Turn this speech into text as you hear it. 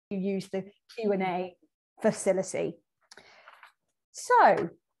use the Q&A facility. So,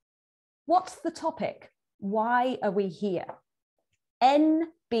 what's the topic? Why are we here?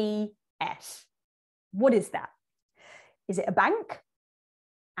 NBS. What is that? Is it a bank?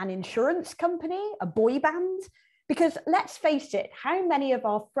 An insurance company? A boy band? Because let's face it, how many of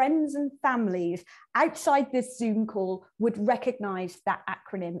our friends and families outside this Zoom call would recognize that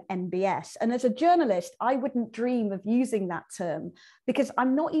acronym NBS? And as a journalist, I wouldn't dream of using that term because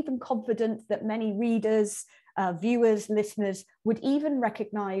I'm not even confident that many readers, viewers, listeners would even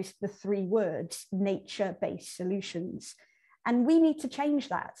recognize the three words, nature-based solutions. And we need to change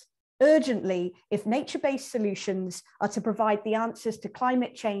that urgently if nature-based solutions are to provide the answers to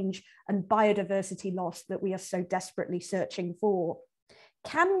climate change and biodiversity loss that we are so desperately searching for.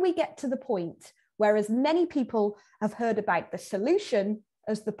 Can we get to the point where as many people have heard about the solution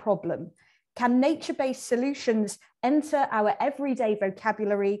as the problem? Can nature-based solutions enter our everyday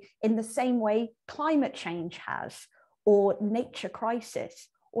vocabulary in the same way climate change has, or nature crisis,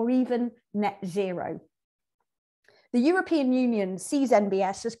 or even net zero? The European Union sees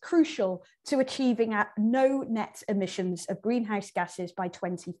NBS as crucial to achieving no net emissions of greenhouse gases by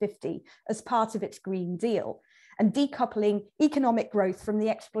 2050 as part of its Green Deal and decoupling economic growth from the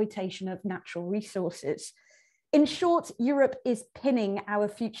exploitation of natural resources. In short, Europe is pinning our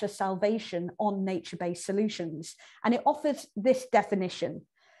future salvation on nature-based solutions, and it offers this definition: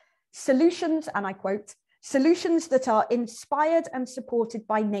 solutions, and I quote, solutions that are inspired and supported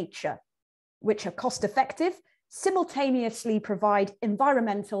by nature, which are cost-effective, simultaneously provide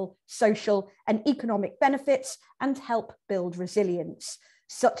environmental, social, and economic benefits and help build resilience.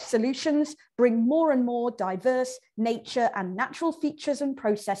 Such solutions bring more and more diverse nature and natural features and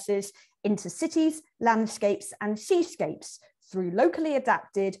processes into cities, landscapes, and seascapes through locally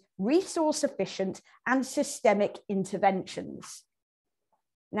adapted, resource-efficient, and systemic interventions.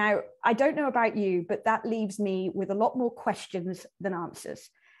 Now, I don't know about you, but that leaves me with a lot more questions than answers.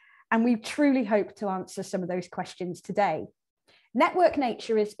 And we truly hope to answer some of those questions today.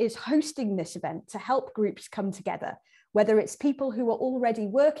 NetworkNature is hosting this event to help groups come together, whether it's people who are already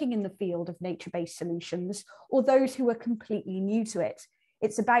working in the field of nature-based solutions or those who are completely new to it.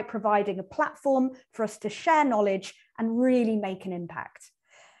 It's about providing a platform for us to share knowledge and really make an impact.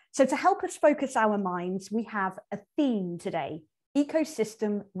 So to help us focus our minds, we have a theme today: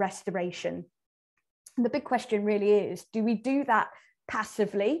 ecosystem restoration. And the big question really is, do we do that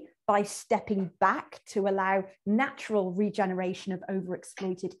passively by stepping back to allow natural regeneration of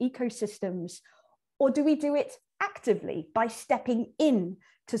overexploited ecosystems? Or do we do it actively by stepping in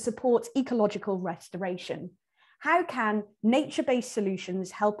to support ecological restoration? How can nature-based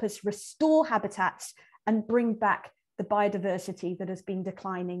solutions help us restore habitats and bring back the biodiversity that has been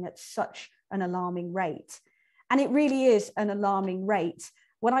declining at such an alarming rate? And it really is an alarming rate.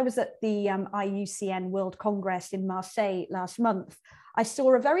 When I was at the IUCN World Congress in Marseille last month, I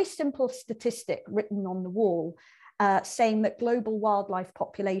saw a very simple statistic written on the wall saying that global wildlife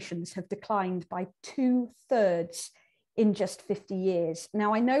populations have declined by 2/3 in just 50 years.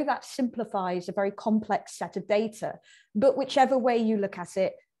 Now, I know that simplifies a very complex set of data, but whichever way you look at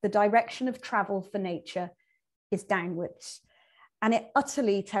it, the direction of travel for nature is downwards. And it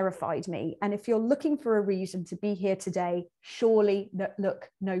utterly terrified me. And if you're looking for a reason to be here today, surely look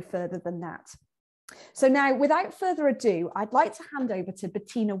no further than that. So now, without further ado, I'd like to hand over to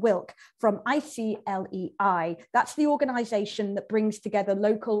Bettina Wilk from ICLEI. That's the organisation that brings together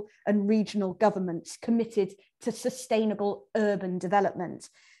local and regional governments committed to sustainable urban development.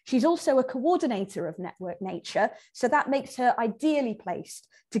 She's also a coordinator of NetworkNature, so that makes her ideally placed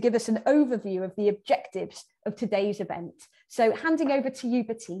to give us an overview of the objectives of today's event. So handing over to you,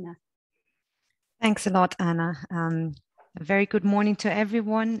 Bettina. Thanks a lot, Anna. A very good morning to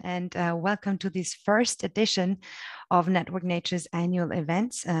everyone, and welcome to this first edition of NetworkNature's annual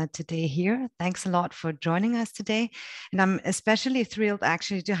events today here. Thanks a lot for joining us today. And I'm especially thrilled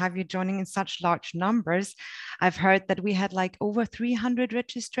actually to have you joining in such large numbers. I've heard that we had like over 300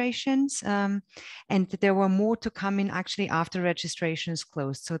 registrations and that there were more to come in actually after registrations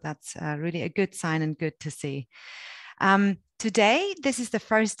closed. So that's really a good sign and good to see. Today, this is the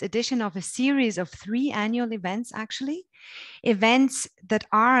first edition of a series of 3 annual events, actually. Events that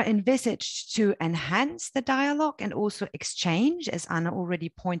are envisaged to enhance the dialogue and also exchange, as Anna already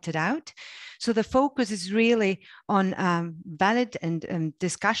pointed out. So the focus is really on valid and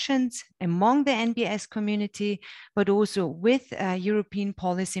discussions among the NBS community, but also with European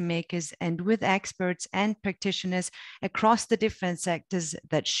policymakers and with experts and practitioners across the different sectors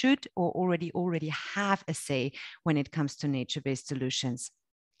that should or already have a say when it comes to nature-based solutions.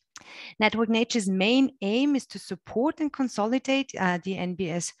 NetworkNature's main aim is to support and consolidate the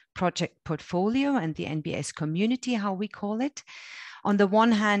NBS project portfolio and the NBS community, how we call it. On the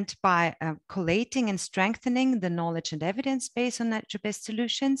one hand, by collating and strengthening the knowledge and evidence base on nature-based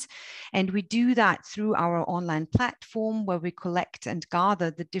solutions. And we do that through our online platform where we collect and gather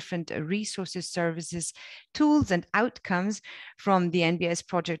the different resources, services, tools, and outcomes from the NBS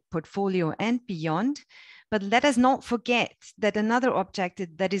project portfolio and beyond. But let us not forget that another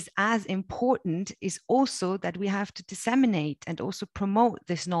objective that is as important is also that we have to disseminate and also promote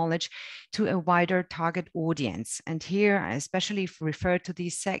this knowledge to a wider target audience. And here I especially refer to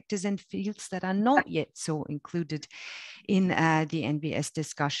these sectors and fields that are not yet so included in the NBS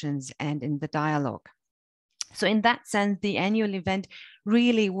discussions and in the dialogue. So in that sense, the annual event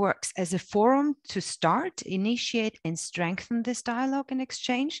really works as a forum to start, initiate, and strengthen this dialogue and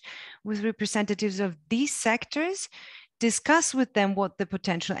exchange with representatives of these sectors, discuss with them what the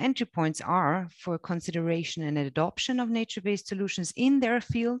potential entry points are for consideration and adoption of nature-based solutions in their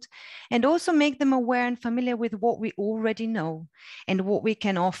field, and also make them aware and familiar with what we already know and what we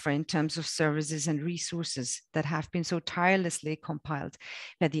can offer in terms of services and resources that have been so tirelessly compiled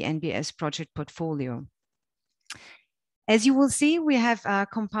by the NBS project portfolio. As you will see, we have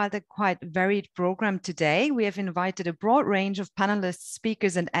compiled a quite varied program today. We have invited a broad range of panelists,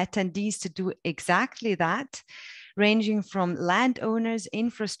 speakers, and attendees to do exactly that, ranging from landowners,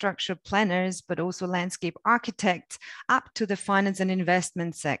 infrastructure planners, but also landscape architects, up to the finance and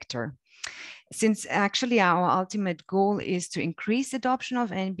investment sector. Since actually our ultimate goal is to increase adoption of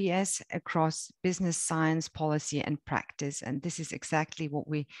NBS across business, science, policy, and practice. And this is exactly what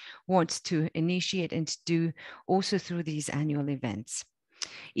we want to initiate and do also through these annual events.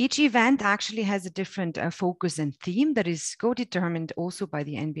 Each event actually has a different focus and theme that is co-determined also by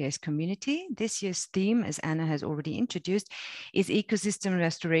the NBS community. This year's theme, as Anna has already introduced, is ecosystem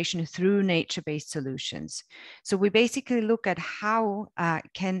restoration through nature-based solutions. So we basically look at how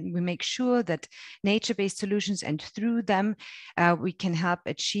can we make sure that nature-based solutions and through them we can help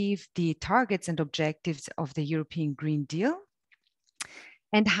achieve the targets and objectives of the European Green Deal.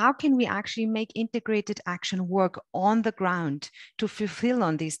 And how can we actually make integrated action work on the ground to fulfill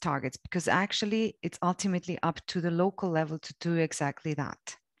on these targets? Because actually it's ultimately up to the local level to do exactly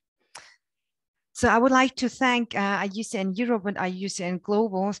that. So I would like to thank IUCN Europe and IUCN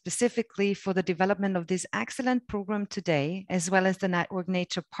Global specifically for the development of this excellent program today, as well as the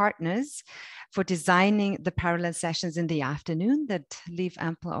NetworkNature partners for designing the parallel sessions in the afternoon that leave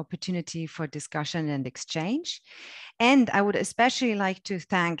ample opportunity for discussion and exchange. And I would especially like to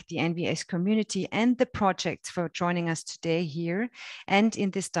thank the NBS community and the projects for joining us today here and in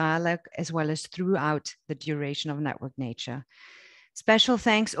this dialogue, as well as throughout the duration of NetworkNature. Special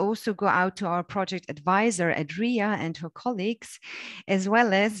thanks also go out to our project advisor, Adria, and her colleagues, as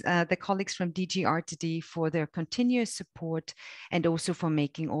well as the colleagues from DG RTD for their continuous support and also for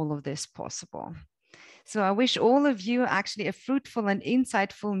making all of this possible. So I wish all of you actually a fruitful and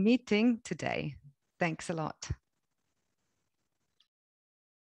insightful meeting today. Thanks a lot.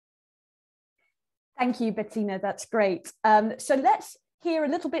 Thank you, Bettina. That's great. So let's hear a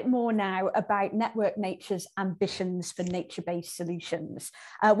little bit more now about NetworkNature's ambitions for nature-based solutions.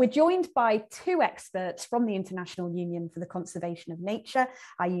 We're joined by two experts from the International Union for the Conservation of Nature,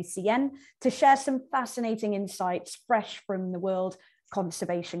 IUCN, to share some fascinating insights fresh from the World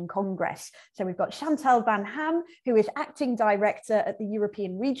Conservation Congress. So we've got Chantal Van Ham, who is Acting Director at the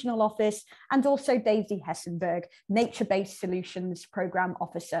European Regional Office, and also Daisy Hessenberg, Nature-Based Solutions Programme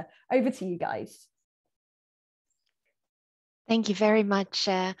Officer. Over to you guys. Thank you very much,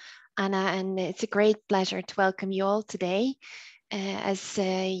 Anna, and it's a great pleasure to welcome you all today. As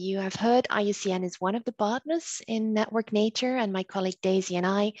you have heard, IUCN is one of the partners in NetworkNature, and my colleague Daisy and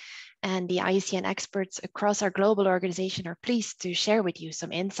I and the IUCN experts across our global organization are pleased to share with you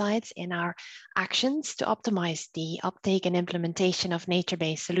some insights in our actions to optimize the uptake and implementation of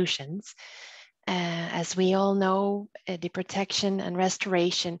nature-based solutions. As we all know, the protection and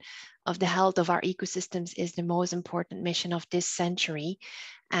restoration of the health of our ecosystems is the most important mission of this century.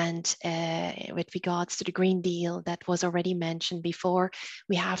 And with regards to the Green Deal that was already mentioned before,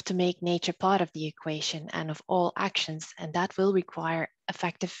 we have to make nature part of the equation and of all actions, and that will require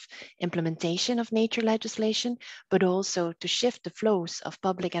effective implementation of nature legislation, but also to shift the flows of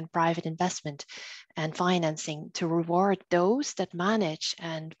public and private investment and financing to reward those that manage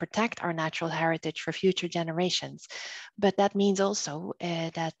and protect our natural heritage for future generations. But that means also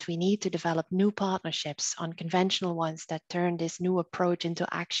that we need to develop new partnerships, unconventional ones that turn this new approach into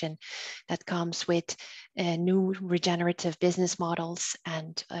action that comes with new regenerative business models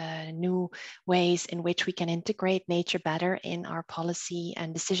and new ways in which we can integrate nature better in our policy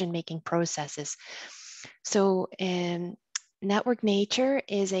and decision-making processes. So NetworkNature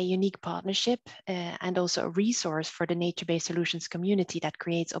is a unique partnership and also a resource for the nature-based solutions community that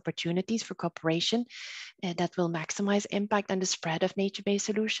creates opportunities for cooperation that will maximize impact and the spread of nature-based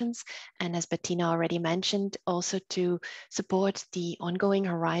solutions. And as Bettina already mentioned, also to support the ongoing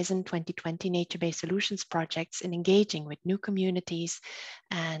Horizon 2020 nature-based solutions projects in engaging with new communities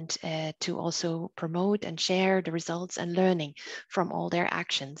and to also promote and share the results and learning from all their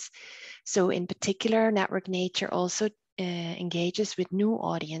actions. So in particular, NetworkNature also engages with new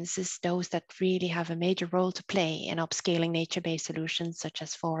audiences, those that really have a major role to play in upscaling nature-based solutions such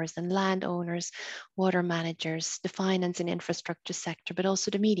as forest and land owners, water managers, the finance and infrastructure sector, but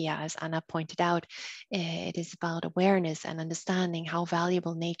also the media. As Anna pointed out, it is about awareness and understanding how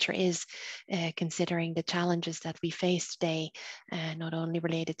valuable nature is, considering the challenges that we face today, not only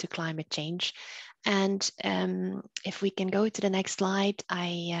related to climate change. And if we can go to the next slide,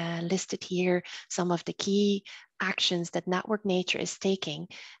 I listed here some of the key actions that NetworkNature is taking,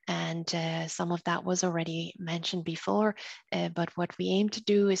 and some of that was already mentioned before, but what we aim to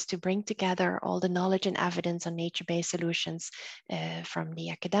do is to bring together all the knowledge and evidence on nature-based solutions from the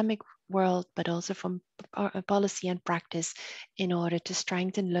academic world, but also from policy and practice, in order to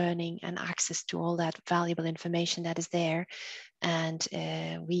strengthen learning and access to all that valuable information that is there. And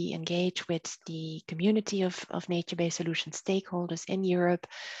we engage with the community of nature-based solution stakeholders in Europe,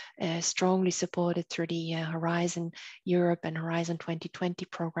 strongly supported through the Horizon Europe and Horizon 2020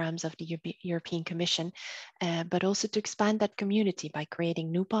 programs of the European Commission, but also to expand that community by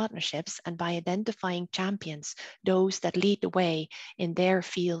creating new partnerships and by identifying champions, those that lead the way in their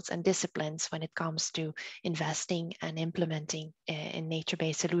fields and disciplines when it comes to investing and implementing in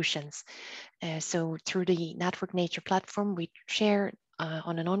nature-based solutions. So through the NetworkNature platform, we share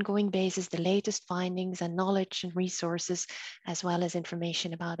on an ongoing basis the latest findings and knowledge and resources, as well as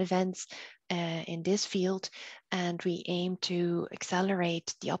information about events in this field. And we aim to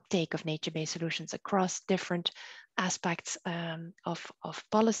accelerate the uptake of nature-based solutions across different aspects of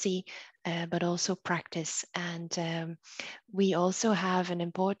policy, but also practice. And we also have an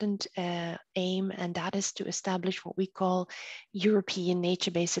important aim, and that is to establish what we call European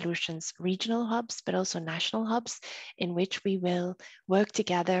nature-based solutions regional hubs, but also national hubs, in which we will work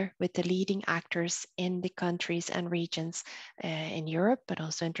together with the leading actors in the countries and regions in Europe, but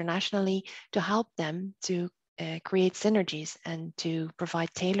also internationally, to help them to create synergies and to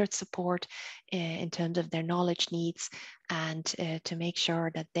provide tailored support in terms of their knowledge needs, and to make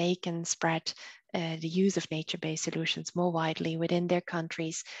sure that they can spread the use of nature-based solutions more widely within their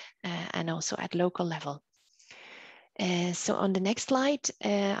countries and also at local level. So on the next slide,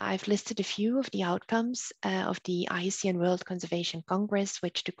 I've listed a few of the outcomes of the IUCN World Conservation Congress,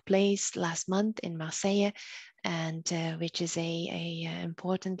 which took place last month in Marseille, and which is a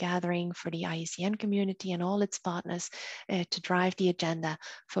important gathering for the IUCN community and all its partners to drive the agenda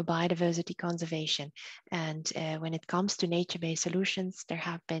for biodiversity conservation. And when it comes to nature-based solutions, there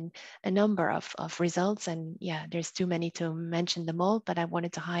have been a number of results, and yeah, there's too many to mention them all, but I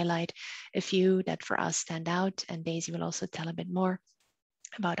wanted to highlight a few that for us stand out, and Daisy will also tell a bit more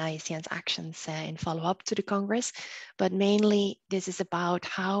about IUCN's actions in follow-up to the Congress. But mainly this is about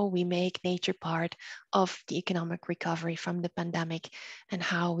how we make nature part of the economic recovery from the pandemic, and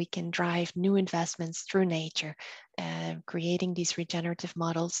how we can drive new investments through nature, creating these regenerative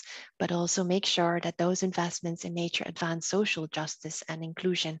models, but also make sure that those investments in nature advance social justice and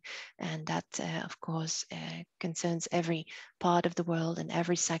inclusion. And that, of course, concerns every part of the world and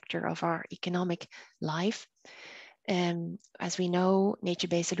every sector of our economic life. As we know,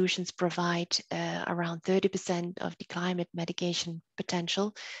 nature-based solutions provide around 30% of the climate mitigation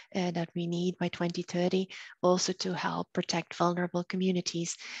potential that we need by 2030, also to help protect vulnerable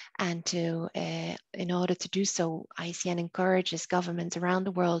communities. And to, in order to do so, IUCN encourages governments around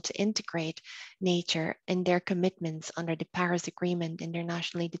the world to integrate nature in their commitments under the Paris Agreement in their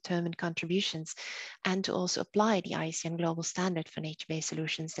nationally determined contributions, and to also apply the IUCN Global Standard for nature-based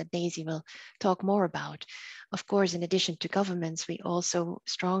solutions that Daisy will talk more about. Of course, in addition to governments, we also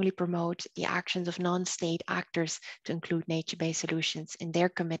strongly promote the actions of non-state actors to include nature-based solutions in their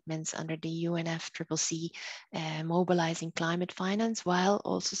commitments under the UNFCCC, mobilizing climate finance, while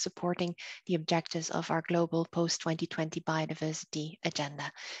also supporting the objectives of our global post-2020 biodiversity agenda.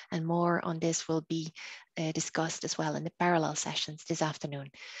 And more on this will be discussed as well in the parallel sessions this afternoon.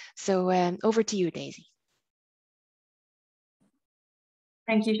 So over to you, Daisy.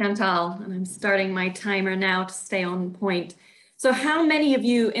 Thank you, Chantal. And I'm starting my timer now to stay on point. So how many of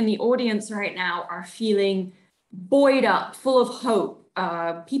you in the audience right now are feeling buoyed up, full of hope?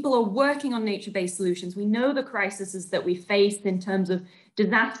 People are working on nature-based solutions. We know the crises that we face in terms of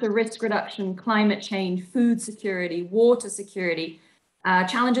disaster risk reduction, climate change, food security, water security,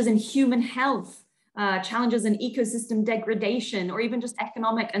 challenges in human health, challenges in ecosystem degradation, or even just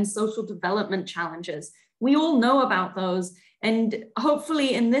economic and social development challenges. We all know about those. And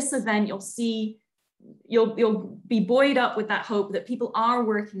hopefully in this event, you'll be buoyed up with that hope that people are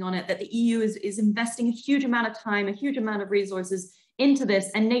working on it, that the EU is investing a huge amount of time, a huge amount of resources into this,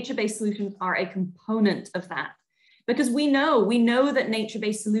 and nature-based solutions are a component of that. Because we know that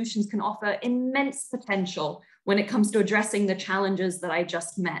nature-based solutions can offer immense potential when it comes to addressing the challenges that I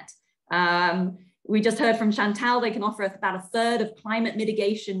just met. We just heard from Chantal, they can offer about a third of climate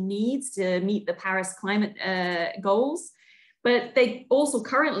mitigation needs to meet the Paris climate goals. But they also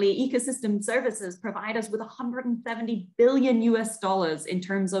currently, ecosystem services provide us with $170 billion in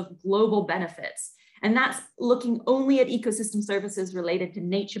terms of global benefits. And that's looking only at ecosystem services related to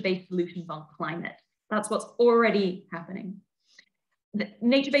nature-based solutions on climate. That's what's already happening.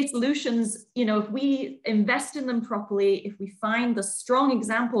 Nature-based solutions, if we invest in them properly, if we find the strong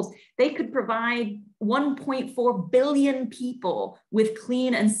examples, they could provide 1.4 billion people with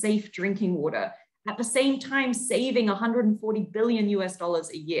clean and safe drinking water, at the same time saving $140 billion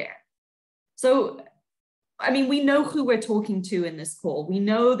a year. So, I mean, we know who we're talking to in this call. We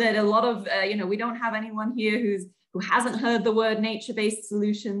know that a lot of, we don't have anyone here who hasn't heard the word nature-based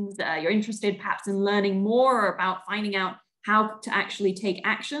solutions. You're interested perhaps in learning more about finding out how to actually take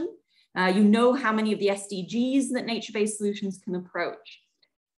action. You know how many of the SDGs that nature-based solutions can approach.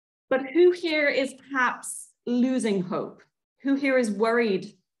 But who here is perhaps losing hope? Who here is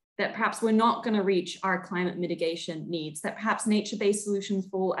worried that perhaps we're not going to reach our climate mitigation needs, that perhaps nature-based solutions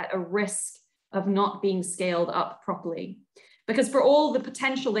fall at a risk of not being scaled up properly? Because for all the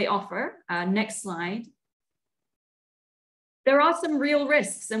potential they offer, next slide, there are some real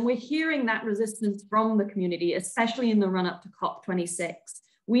risks, and we're hearing that resistance from the community, especially in the run-up to COP26.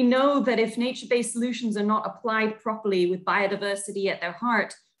 We know that if nature-based solutions are not applied properly with biodiversity at their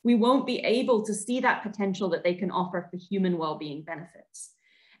heart, we won't be able to see that potential that they can offer for human well-being benefits.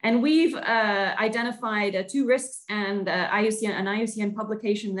 And we've identified two risks, and an IUCN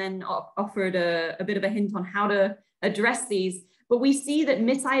publication then offered a bit of a hint on how to address these. But we see that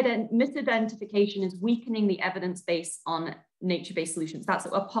misidentification is weakening the evidence base on nature-based solutions. That's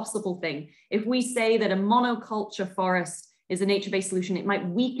a possible thing. If we say that a monoculture forest is a nature-based solution, it might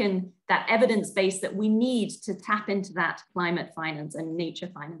weaken that evidence base that we need to tap into that climate finance and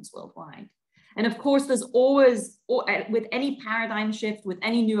nature finance worldwide. And of course, there's always, with any paradigm shift, with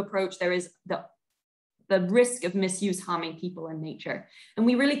any new approach, there is the risk of misuse harming people and nature. And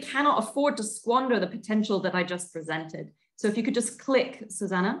we really cannot afford to squander the potential that I just presented. So if you could just click,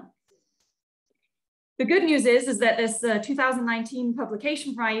 Susanna. The good news is that this 2019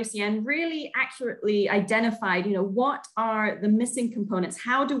 publication from IUCN really accurately identified, what are the missing components?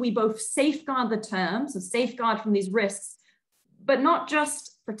 How do we both safeguard the term, so safeguard from these risks, but not just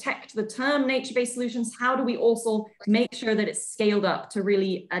protect the term nature-based solutions? How do we also make sure that it's scaled up to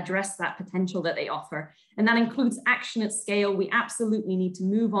really address that potential that they offer? And that includes action at scale. We absolutely need to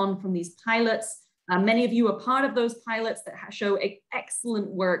move on from these pilots. Many of you are part of those pilots that show excellent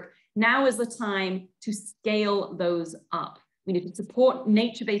work. Now is the time to scale those up. We need to support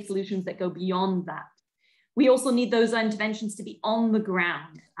nature-based solutions that go beyond that. We also need those interventions to be on the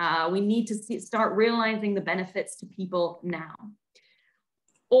ground. We need to start realizing the benefits to people now.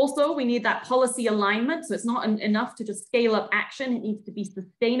 Also, we need that policy alignment. So it's not enough to just scale up action. It needs to be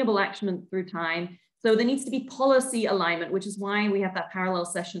sustainable action through time. So there needs to be policy alignment, which is why we have that parallel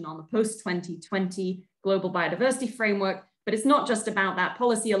session on the post-2020 global biodiversity framework. But it's not just about that.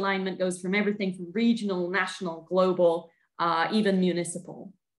 Policy alignment goes from everything from regional, national, global, even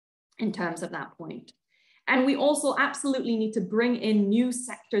municipal in terms of that point. And we also absolutely need to bring in new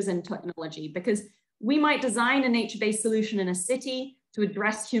sectors and technology, because we might design a nature-based solution in a city to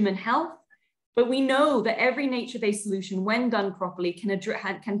address human health, but we know that every nature-based solution, when done properly,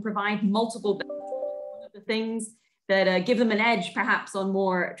 can provide multiple benefits. One of the things that give them an edge perhaps on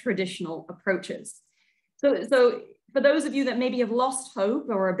more traditional approaches. So for those of you that maybe have lost hope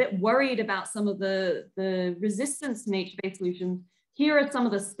or are a bit worried about some of the resistance to nature-based solutions, here are some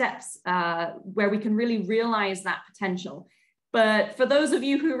of the steps where we can really realize that potential. But for those of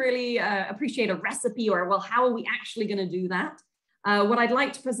you who really appreciate a recipe, or, well, how are we actually going to do that? What I'd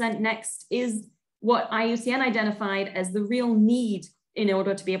like to present next is what IUCN identified as the real need in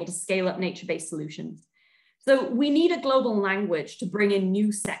order to be able to scale up nature-based solutions. So we need a global language to bring in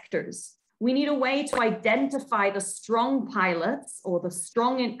new sectors. We need a way to identify the strong pilots or the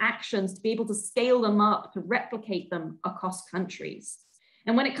strong in actions to be able to scale them up, to replicate them across countries.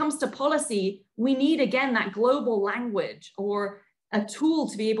 And when it comes to policy, we need, again, that global language or a tool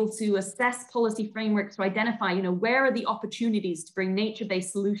to be able to assess policy frameworks to identify, where are the opportunities to bring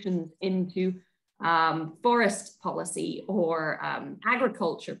nature-based solutions into forest policy or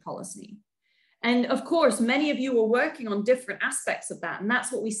agriculture policy. And of course, many of you are working on different aspects of that. And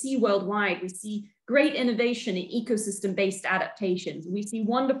that's what we see worldwide. We see great innovation in ecosystem-based adaptations. We see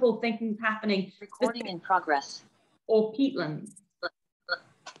wonderful thinking happening. Recording in progress. Or peatlands.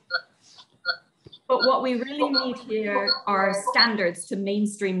 But what we really need here are standards to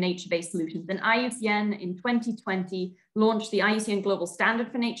mainstream nature-based solutions. And IUCN in 2020 launched the IUCN Global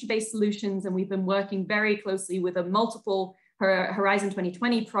Standard for Nature-Based Solutions. And we've been working very closely with a multiple Horizon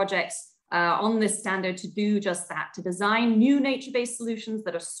 2020 projects on this standard to do just that, to design new nature-based solutions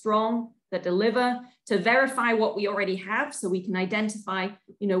that are strong, that deliver, to verify what we already have so we can identify,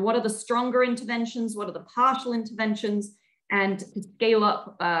 what are the stronger interventions, what are the partial interventions, and to scale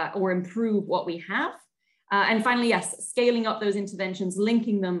up or improve what we have. And finally, yes, scaling up those interventions,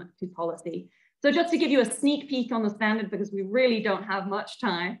 linking them to policy. So just to give you a sneak peek on the standard, because we really don't have much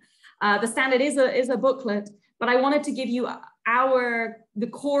time, the standard is a booklet, but I wanted to give you the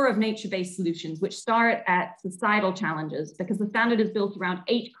core of nature-based solutions, which start at societal challenges, because the standard is built around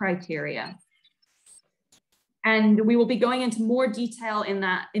 8 criteria. And we will be going into more detail in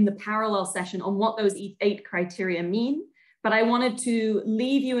the parallel session on what those 8 criteria mean. But I wanted to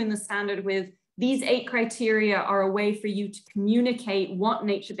leave you in the standard with these 8 criteria are a way for you to communicate what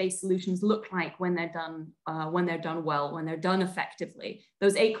nature-based solutions look like when they're done well, when they're done effectively.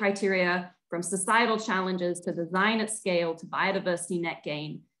 Those 8 criteria, from societal challenges to design at scale to biodiversity net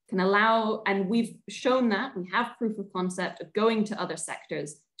gain, can allow, and we've shown that, we have proof of concept of going to other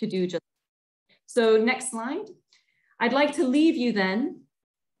sectors to do just that. So next slide. I'd like to leave you then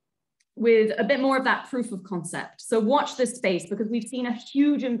with a bit more of that proof of concept. So watch this space, because we've seen a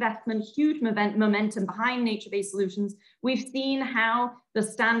huge investment, huge momentum behind nature-based solutions. We've seen how the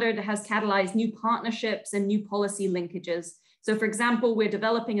standard has catalyzed new partnerships and new policy linkages. So for example, we're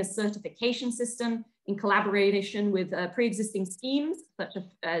developing a certification system in collaboration with pre-existing schemes such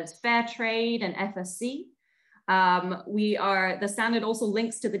as Fair Trade and FSC. The standard also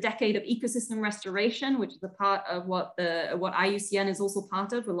links to the Decade of Ecosystem Restoration, which is a part of what IUCN is also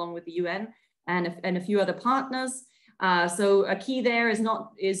part of, along with the UN and a few other partners. So a key there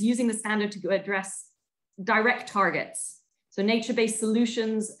is using the standard to address direct targets. So nature-based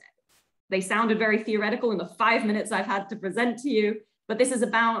solutions, they sounded very theoretical in the 5 minutes I've had to present to you, but this is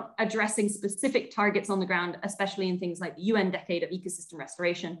about addressing specific targets on the ground, especially in things like the UN Decade of Ecosystem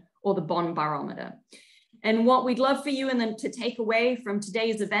Restoration or the Bonn Barometer. And what we'd love for you and then to take away from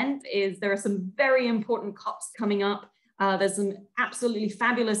today's event is there are some very important COPs coming up. There's some absolutely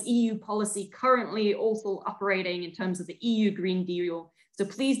fabulous EU policy currently also operating in terms of the EU Green Deal. So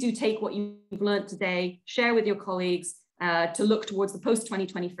please do take what you've learned today, share with your colleagues to look towards the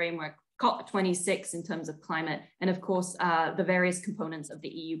post-2020 framework, COP26 in terms of climate, and of course, the various components of the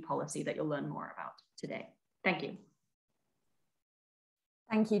EU policy that you'll learn more about today. Thank you.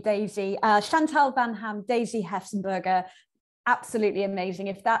 Thank you, Daisy. Chantal Van Ham, Daisy Hefsenberger, absolutely amazing.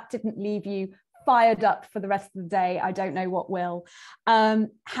 If that didn't leave you fired up for the rest of the day, I don't know what will.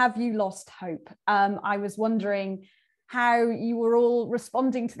 Have you lost hope? I was wondering how you were all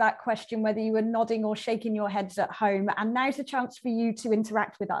responding to that question, whether you were nodding or shaking your heads at home. And now's a chance for you to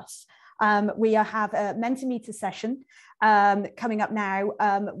interact with us. We have a Mentimeter session coming up now,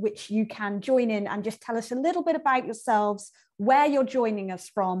 which you can join in and just tell us a little bit about yourselves, where you're joining us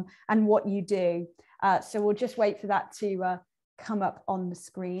from and what you do. So we'll just wait for that to come up on the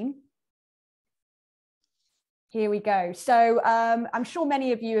screen. Here we go. So I'm sure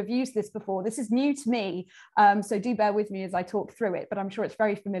many of you have used this before. This is new to me, so do bear with me as I talk through it, but I'm sure it's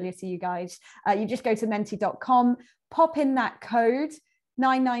very familiar to you guys. You just go to menti.com, pop in that code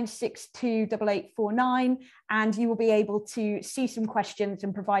 99628849, and you will be able to see some questions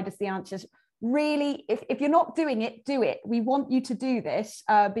and provide us the answers. Really, if you're not doing it, do it. We want you to do this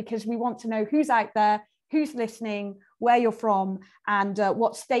because we want to know who's out there, who's listening, where you're from, and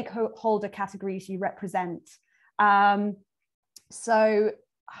what stakeholder categories you represent. So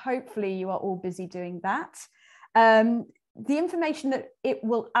hopefully you are all busy doing that. The information that it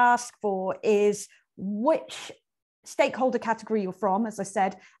will ask for is which stakeholder category you're from, as I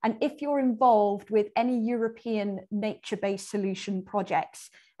said, and if you're involved with any European nature-based solution projects.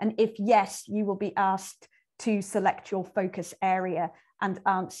 And if yes, you will be asked to select your focus area and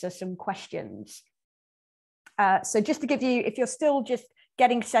answer some questions. So just to give you, if you're still just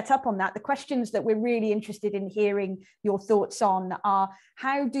getting set up on that, the questions that we're really interested in hearing your thoughts on are,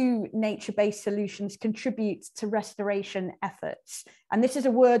 how do nature-based solutions contribute to restoration efforts? And this is a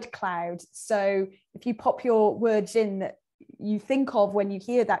word cloud. So if you pop your words in that you think of when you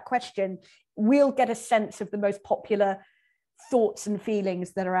hear that question, we'll get a sense of the most popular thoughts and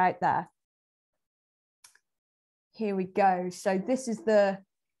feelings that are out there. Here we go. So this is the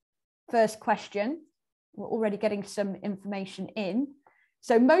first question. We're already getting some information in.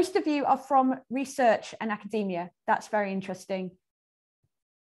 So most of you are from research and academia. That's very interesting.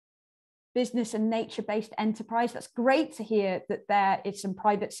 Business and nature-based enterprise. That's great to hear that there is some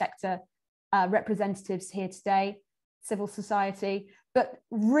private sector representatives here today, civil society. But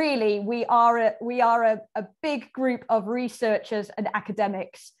really, we are a big group of researchers and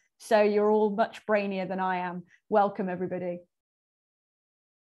academics. So you're all much brainier than I am. Welcome, everybody.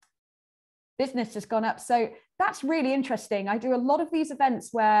 Business has gone up. So that's really interesting. I do a lot of these events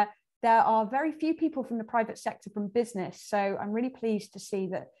where there are very few people from the private sector from business. So I'm really pleased to see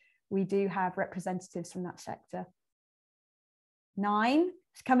that we do have representatives from that sector. 9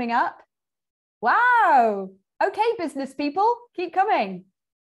 is coming up. Wow. Okay, business people, keep coming.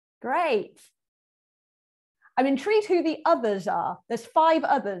 Great. I'm intrigued who the others are. There's 5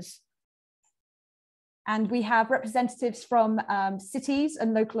 others. And we have representatives from cities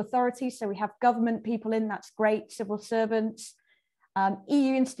and local authorities. So we have government people in, that's great, civil servants.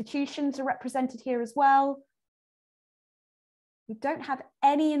 EU institutions are represented here as well. We don't have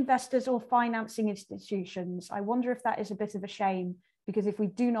any investors or financing institutions. I wonder if that is a bit of a shame, because if we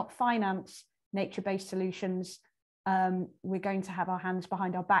do not finance nature-based solutions, we're going to have our hands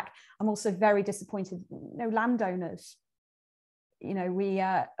behind our back. I'm also very disappointed, no landowners. You know,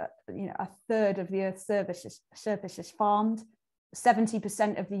 a third of the Earth's surface is farmed.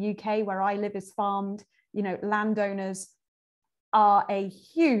 70% of the UK where I live is farmed. You know, landowners are a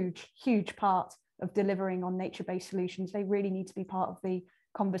huge, huge part of delivering on nature-based solutions. They really need to be part of the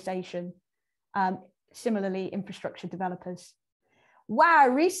conversation. Similarly, infrastructure developers. Wow,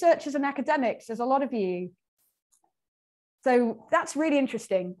 researchers and academics, there's a lot of you. So that's really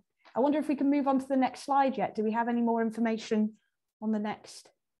interesting. I wonder if we can move on to the next slide yet. Do we have any more information on the next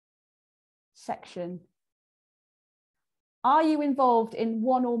section? Are you involved in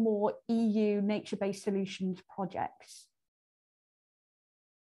one or more EU nature-based solutions projects?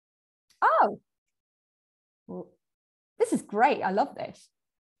 Oh, well, this is great. I love this.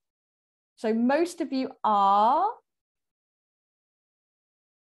 So most of you are,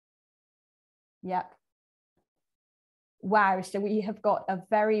 yep. Wow, so we have got a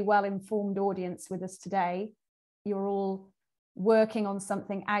very well-informed audience with us today. You're all working on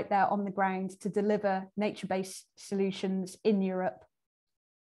something out there on the ground to deliver nature-based solutions in Europe.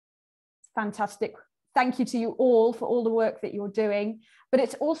 Fantastic. Thank you to you all for all the work that you're doing. But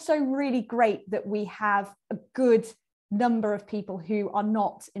it's also really great that we have a good number of people who are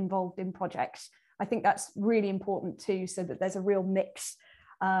not involved in projects. I think that's really important too, so that there's a real mix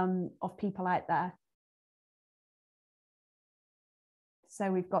of people out there.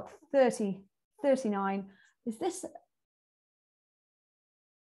 So we've got 30, 39. Is this?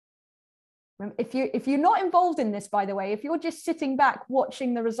 If you're not involved in this, by the way, if you're just sitting back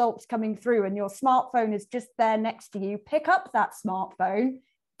watching the results coming through and your smartphone is just there next to you, pick up that smartphone,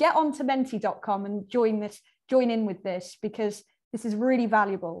 get onto menti.com and join in with this, because this is really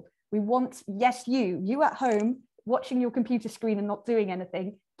valuable. We want, yes, you at home watching your computer screen and not doing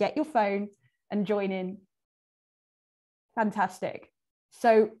anything, get your phone and join in. Fantastic.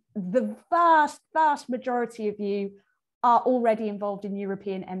 So the vast, vast majority of you are already involved in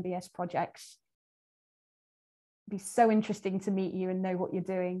European NBS projects. It'd be so interesting to meet you and know what you're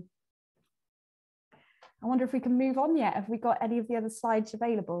doing. I wonder if we can move on yet. Have we got any of the other slides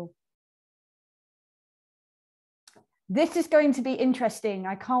available? This is going to be interesting.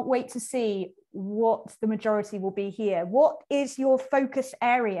 I can't wait to see what the majority will be here. What is your focus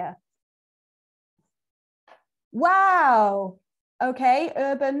area? Wow. Okay,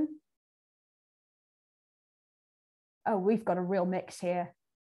 urban. Oh, we've got a real mix here.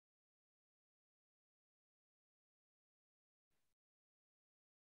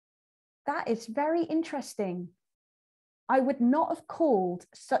 That is very interesting. I would not have called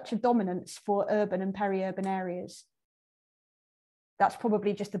such a dominance for urban and peri-urban areas. That's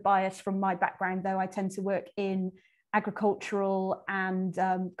probably just a bias from my background, though I tend to work in agricultural and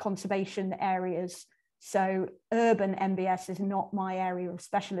conservation areas. So urban NBS is not my area of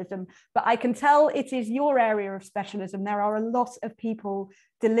specialism, but I can tell it is your area of specialism. There are a lot of people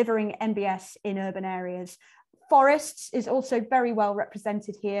delivering NBS in urban areas. Forests is also very well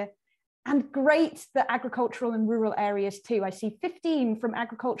represented here. And great that agricultural and rural areas too. I see 15 from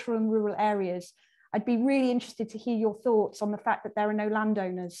agricultural and rural areas. I'd be really interested to hear your thoughts on the fact that there are no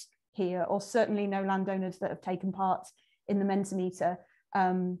landowners here, or certainly no landowners that have taken part in the Mentimeter.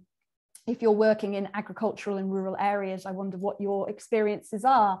 If you're working in agricultural and rural areas, I wonder what your experiences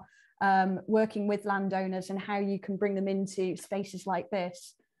are working with landowners and how you can bring them into spaces like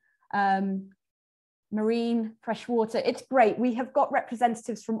this. Marine, freshwater, it's great. We have got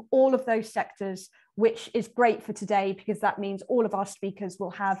representatives from all of those sectors, which is great for today, because that means all of our speakers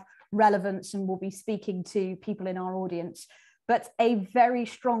will have relevance and will be speaking to people in our audience. But a very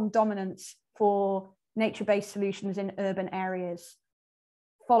strong dominance for nature-based solutions in urban areas,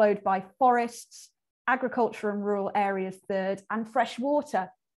 followed by forests, agriculture and rural areas third, and freshwater.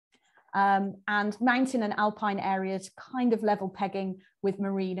 And mountain and alpine areas kind of level pegging with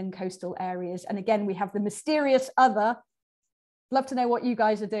marine and coastal areas. And again, we have the mysterious other. Love to know what you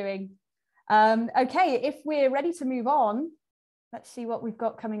guys are doing. Okay, if we're ready to move on, let's see what we've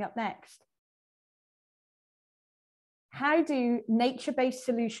got coming up next. How do nature-based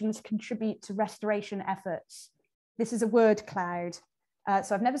solutions contribute to restoration efforts? This is a word cloud.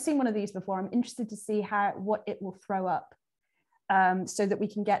 So I've never seen one of these before. I'm interested to see what it will throw up. So that we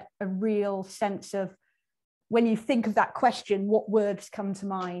can get a real sense of, when you think of that question, what words come to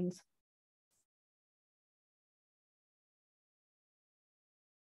mind?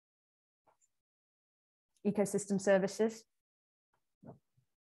 Ecosystem services.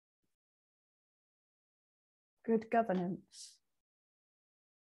 Good governance.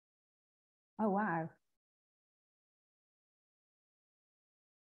 Oh, wow.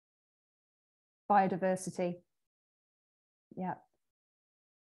 Biodiversity. Yeah.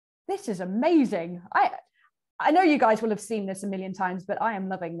 This is amazing. I know you guys will have seen this a million times, but I am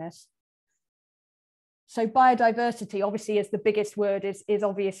loving this. So biodiversity, obviously, is the biggest word, is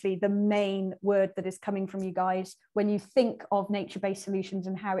obviously the main word that is coming from you guys when you think of nature-based solutions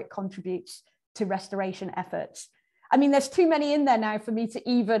and how it contributes to restoration efforts. I mean, there's too many in there now for me to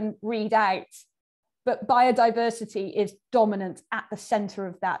even read out, but biodiversity is dominant at the center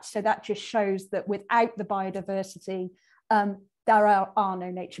of that. So that just shows that without the biodiversity, there are no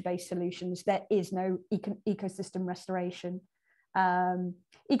nature-based solutions. There is no ecosystem restoration.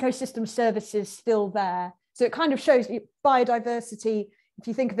 Ecosystem services still there. So it kind of shows biodiversity, if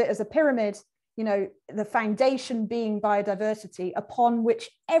you think of it as a pyramid, you know, the foundation being biodiversity, upon which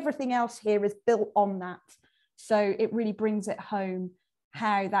everything else here is built on that. So it really brings it home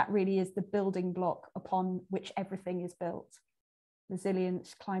how that really is the building block upon which everything is built.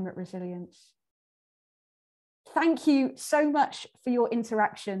 Resilience, climate resilience. Thank you so much for your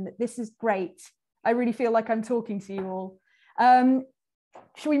interaction. This is great. I really feel like I'm talking to you all.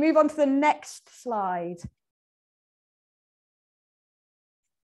 Shall we move on to the next slide?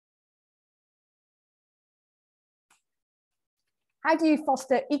 How do you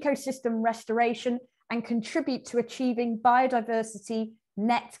foster ecosystem restoration and contribute to achieving biodiversity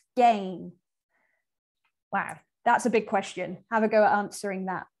net gain? Wow, that's a big question. Have a go at answering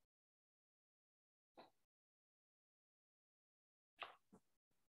that.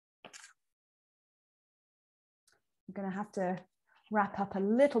 I'm going to have to wrap up a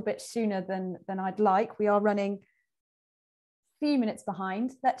little bit sooner than I'd like. We are running a few minutes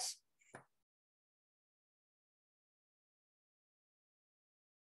behind.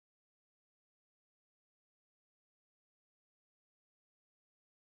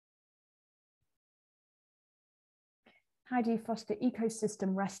 How do you foster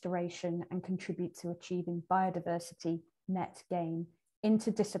ecosystem restoration and contribute to achieving biodiversity net gain?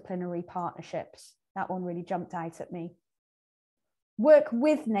 Interdisciplinary partnerships. That one really jumped out at me. Work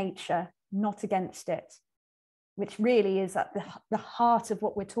with nature, not against it, which really is at the heart of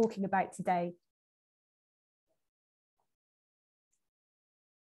what we're talking about today.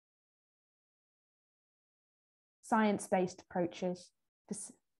 Science-based approaches,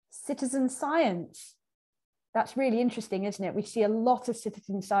 citizen science. That's really interesting, isn't it? We see a lot of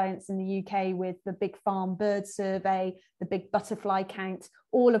citizen science in the UK with the Big Farm Bird Survey, the Big Butterfly Count,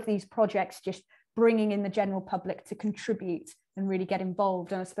 all of these projects just bringing in the general public to contribute and really get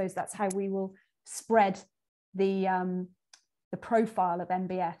involved. And I suppose that's how we will spread the profile of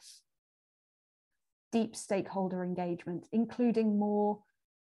NBS. Deep stakeholder engagement, including more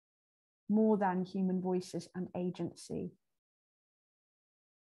than human voices and agency.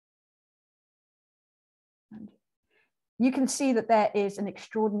 You can see that there is an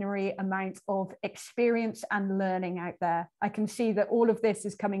extraordinary amount of experience and learning out there. I can see that all of this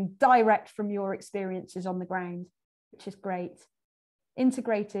is coming direct from your experiences on the ground, which is great.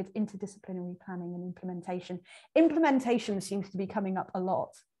 Integrated interdisciplinary planning and implementation. Implementation seems to be coming up a lot.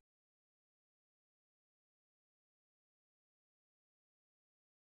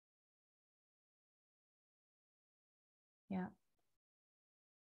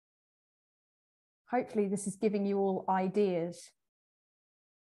 hopefully this is giving you all ideas.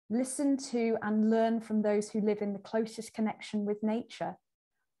 Listen to and learn from those who live in the closest connection with nature.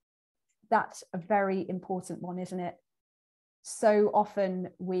 That's a very important one, isn't it? So often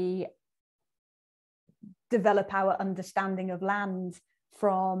we develop our understanding of land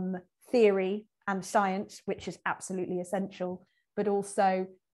from theory and science, which is absolutely essential, but also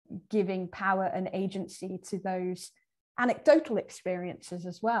giving power and agency to those anecdotal experiences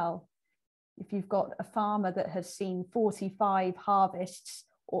as well. If you've got a farmer that has seen 45 harvests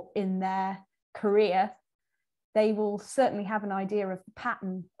or in their career, they will certainly have an idea of the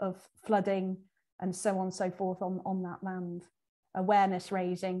pattern of flooding and so on and so forth on that land. Awareness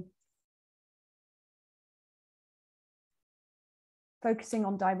raising. Focusing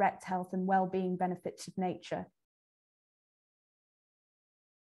on direct health and well-being benefits of nature.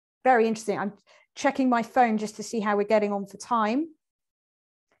 Very interesting. I'm checking my phone just to see how we're getting on for time.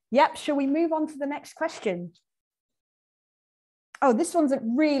 Yep, shall we move on to the next question? Oh, this one's a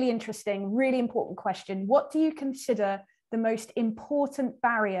really interesting, really important question. What do you consider the most important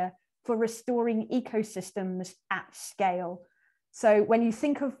barrier for restoring ecosystems at scale? So when you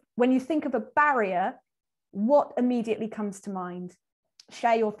think of a barrier, what immediately comes to mind?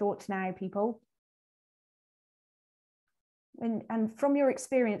 Share your thoughts now, people. And from your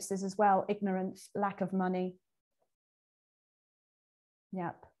experiences as well, ignorance, lack of money.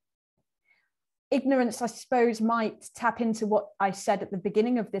 Yep. Ignorance, I suppose, might tap into what I said at the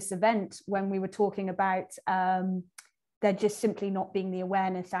beginning of this event when we were talking about there just simply not being the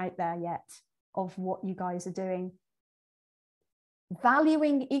awareness out there yet of what you guys are doing.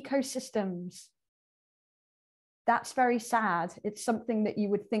 Valuing ecosystems. That's very sad. It's something that you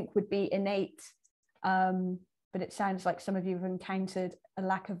would think would be innate, but it sounds like some of you have encountered a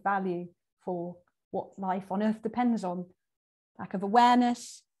lack of value for what life on Earth depends on. Lack of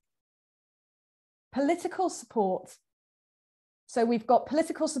awareness. Political support. So we've got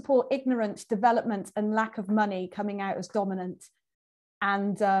political support, ignorance, development, and lack of money coming out as dominant.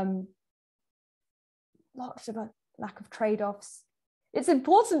 And lots of lack of trade-offs. It's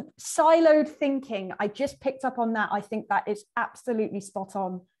important, siloed thinking. I just picked up on that. I think that is absolutely spot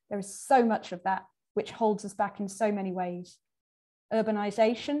on. There is so much of that which holds us back in so many ways.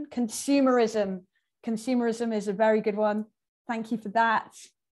 Urbanization, consumerism. Consumerism is a very good one. Thank you for that.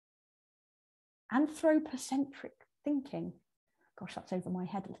 Anthropocentric thinking. Gosh, that's over my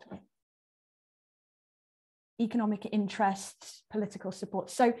head a little bit. Economic interests, political support.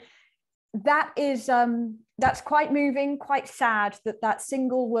 So that is, that's quite moving, quite sad that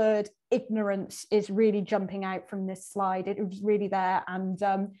single word ignorance is really jumping out from this slide. It was really there. And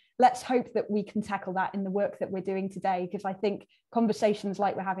let's hope that we can tackle that in the work that we're doing today, because I think conversations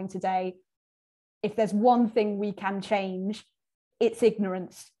like we're having today, if there's one thing we can change, it's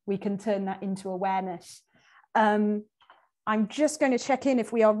ignorance. We can turn that into awareness. I'm just going to check in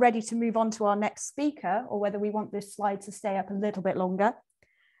if we are ready to move on to our next speaker, or whether we want this slide to stay up a little bit longer.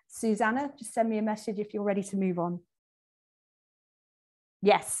 Susanna, just send me a message if you're ready to move on.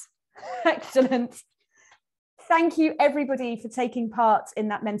 Yes, excellent. Thank you everybody for taking part in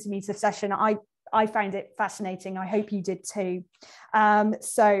that Mentimeter session. I found it fascinating. I hope you did too.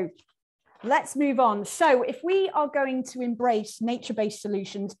 So let's move on. So if we are going to embrace nature-based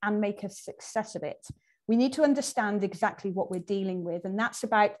solutions and make a success of it, we need to understand exactly what we're dealing with. And that's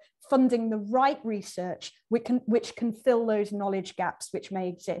about funding the right research which can fill those knowledge gaps which may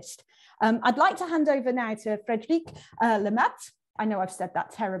exist. I'd like to hand over now to Frédéric Lemat. I know I've said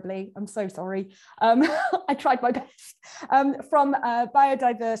that terribly. I'm so sorry. I tried my best. From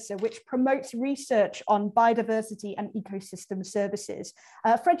Biodiversa, which promotes research on biodiversity and ecosystem services.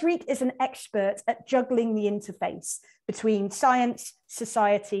 Frédéric is an expert at juggling the interface between science,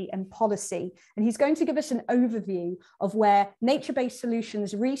 society, and policy. And he's going to give us an overview of where nature-based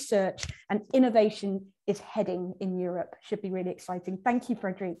solutions research and innovation is heading in Europe. Should be really exciting. Thank you,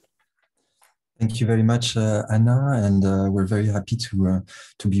 Frédéric. Thank you very much, Anna, and we're very happy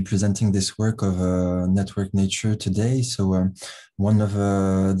to be presenting this work of NetworkNature today. So one of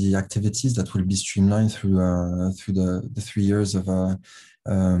the activities that will be streamlined through the 3 years of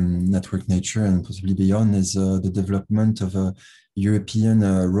NetworkNature and possibly beyond is the development of a European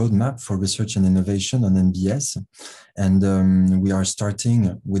roadmap for research and innovation on NBS, and we are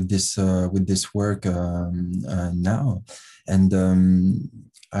starting with this work now, and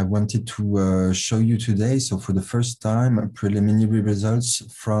I wanted to show you today, so for the first time, preliminary results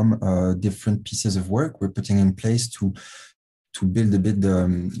from different pieces of work we're putting in place to build a bit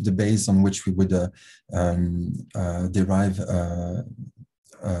the base on which we would derive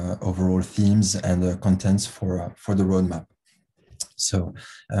overall themes and contents for the roadmap. So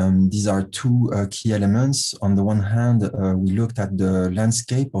these are two key elements. On the one hand, we looked at the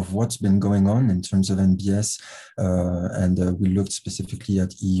landscape of what's been going on in terms of NBS, and we looked specifically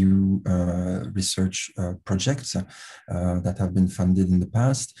at EU research projects that have been funded in the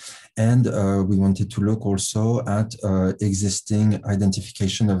past. And we wanted to look also at existing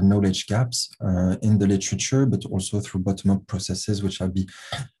identification of knowledge gaps in the literature, but also through bottom-up processes, which I'll be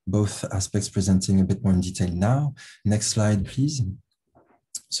both aspects presenting a bit more in detail now. Next slide, please.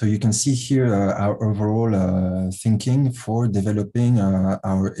 So you can see here our overall thinking for developing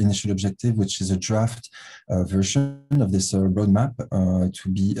our initial objective, which is a draft version of this roadmap to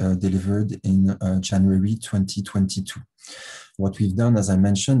be delivered in January 2022. What we've done, as I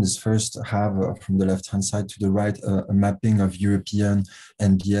mentioned, is first have from the left-hand side to the right a mapping of European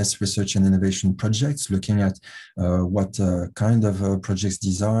NBS research and innovation projects, looking at what kind of projects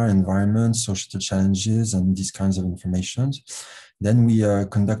these are, environment, social challenges, and these kinds of information. Then we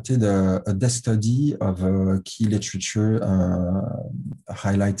conducted a desk study of key literature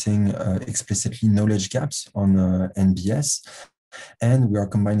highlighting explicitly knowledge gaps on NBS. And we are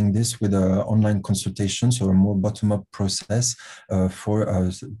combining this with online consultations, so a more bottom-up process for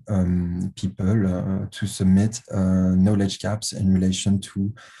people to submit knowledge gaps in relation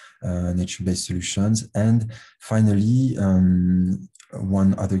to nature-based solutions. And finally,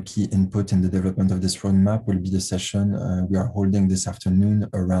 one other key input in the development of this roadmap will be the session we are holding this afternoon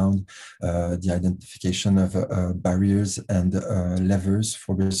around the identification of barriers and levers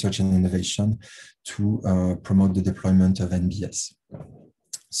for research and innovation to promote the deployment of NBS.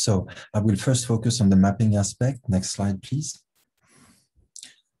 So I will first focus on the mapping aspect. Next slide, please.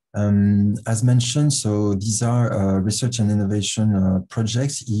 As mentioned, so these are research and innovation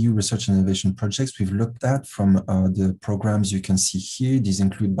projects, EU research and innovation projects we've looked at from the programs you can see here. These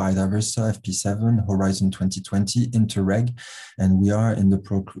include Biodiversa, FP7, Horizon 2020, Interreg, and we are in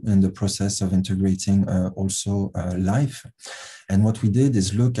the process of integrating also LIFE. And what we did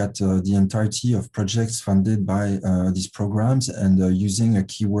is look at the entirety of projects funded by these programs, and using a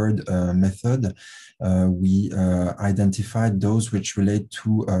keyword method, we identified those which relate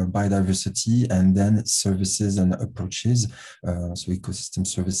to biodiversity and then services and approaches, so ecosystem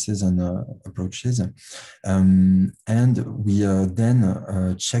services and approaches. And we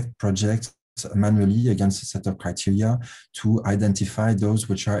then checked projects manually against a set of criteria to identify those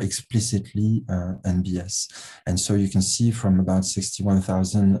which are explicitly NBS. And so you can see from about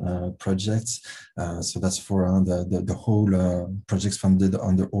 61,000 projects, so that's for the whole projects funded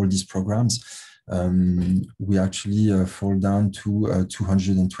under all these programs, we actually fall down to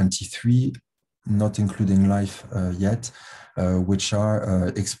 223, not including LIFE yet, which are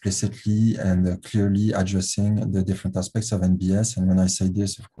explicitly and clearly addressing the different aspects of NBS. And when I say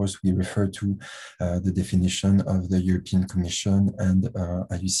this, of course, we refer to the definition of the European Commission and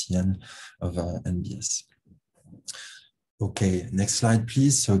IUCN of NBS. Okay, next slide,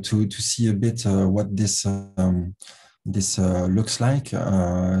 please. So to see a bit what this looks like.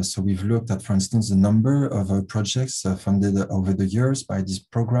 So we've looked at, for instance, the number of projects funded over the years by these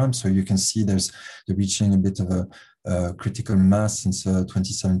programs. So you can see there's reaching a bit of a critical mass since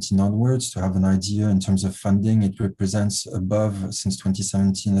 2017 onwards. To have an idea in terms of funding, it represents above, since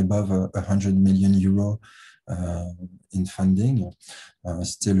 2017, above 100 million euro in funding,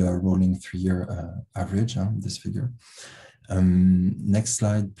 still a rolling 3-year average, this figure. Next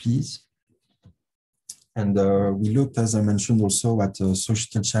slide, please. And we looked, as I mentioned, also at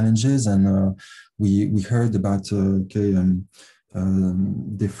social challenges, and we heard about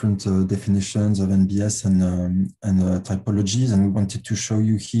different definitions of NBS and typologies, and we wanted to show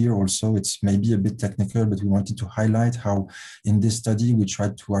you here also. It's maybe a bit technical, but we wanted to highlight how in this study we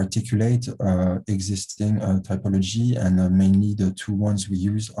tried to articulate existing typology, and mainly the two ones we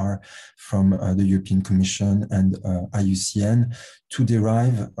use are from the European Commission and IUCN, to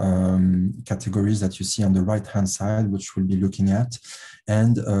derive categories that you see on the right-hand side, which we'll be looking at.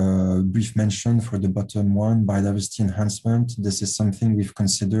 And brief mention for the bottom one, biodiversity enhancement. This is something we've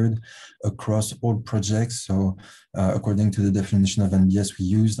considered across all projects. So according to the definition of NBS we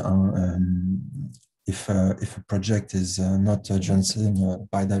used, if a project is not addressing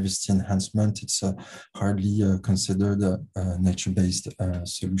biodiversity enhancement, it's hardly considered a nature-based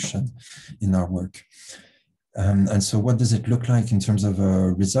solution in our work. And so what does it look like in terms of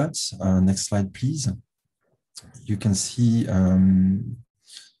results? Next slide, please. You can see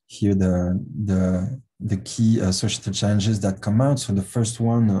here the the key societal challenges that come out. So the first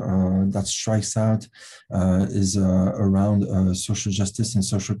one that strikes out is around social justice and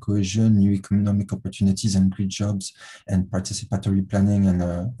social cohesion, new economic opportunities and green jobs, and participatory planning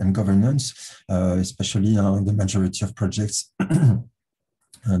and governance, especially the majority of projects.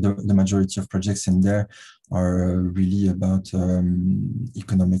 The majority of projects in there are really about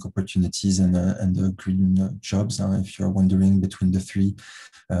economic opportunities and green jobs. If you're wondering between the three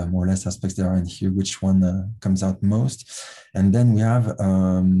more or less aspects that are in here, which one comes out most. And then we have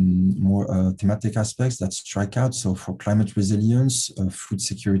more thematic aspects that strike out. So for climate resilience, food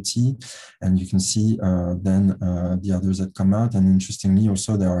security, and you can see then the others that come out. And interestingly,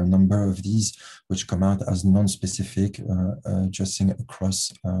 also there are a number of these which come out as non-specific, addressing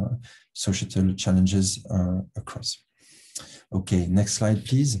across societal challenges across. Okay, next slide,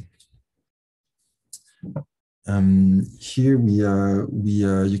 please. Here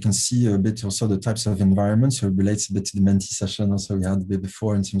you can see a bit also the types of environments. So it relates a bit to the Menti session also we had a bit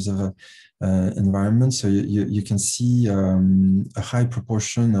before in terms of environment. So you can see a high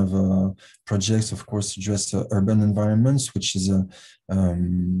proportion of projects, of course, address urban environments, which is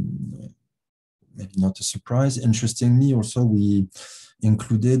maybe not a surprise. Interestingly, also we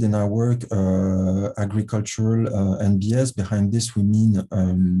included in our work agricultural NBS. Behind this, we mean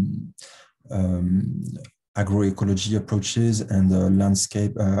agroecology approaches and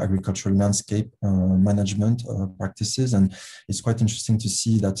landscape, agricultural landscape management practices. And it's quite interesting to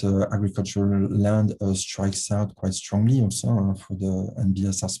see that agricultural land strikes out quite strongly also for the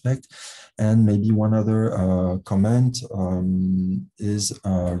NBS aspect. And maybe one other comment is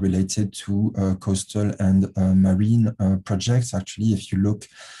related to coastal and marine projects. Actually, if you look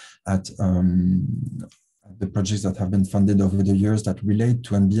at the projects that have been funded over the years that relate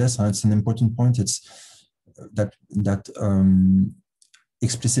to NBS, it's an important point. It's that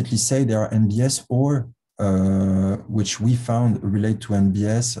explicitly say they are NBS or which we found relate to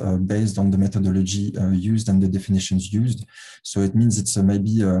NBS based on the methodology used and the definitions used. So it means it's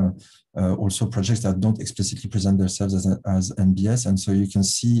maybe also projects that don't explicitly present themselves as NBS. And so you can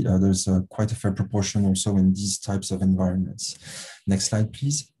see there's quite a fair proportion also in these types of environments. Next slide,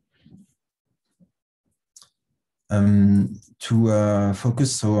 please. To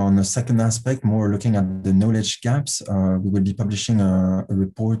focus on the second aspect, more looking at the knowledge gaps, we will be publishing a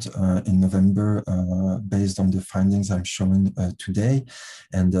report in November based on the findings I'm showing today.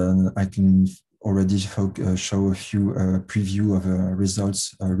 And I can already show a few preview of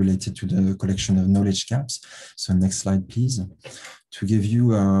results related to the collection of knowledge gaps. So next slide, please. To give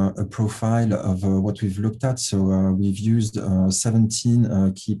you a profile of what we've looked at. So we've used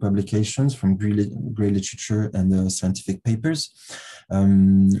 17 key publications from grey literature and scientific papers.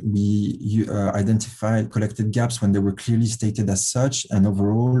 We identified collected gaps when they were clearly stated as such, and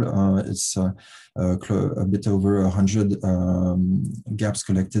overall it's a bit over 100 gaps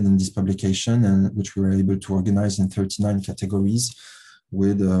collected in this publication, and which we were able to organize in 39 categories,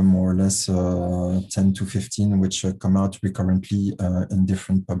 with more or less 10 to 15, which come out recurrently in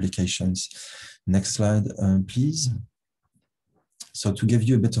different publications. Next slide, please. So to give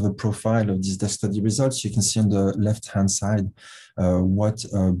you a bit of a profile of these desk study results, you can see on the left-hand side what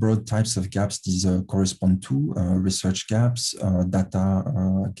broad types of gaps these correspond to, research gaps,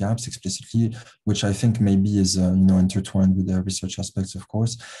 data gaps explicitly, which I think maybe is intertwined with the research aspects, of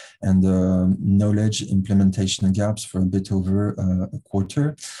course, and knowledge implementation gaps for a bit over a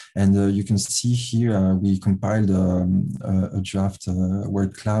quarter. And you can see here we compiled a draft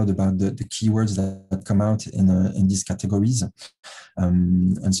word cloud about the keywords that come out in these categories.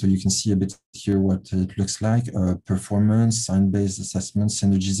 And so you can see a bit here what it looks like. Performance, science-based assessments,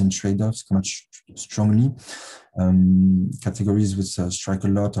 synergies and trade-offs come out strongly. Categories which strike a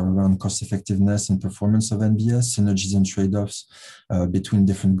lot are around cost effectiveness and performance of NBS, synergies and trade-offs between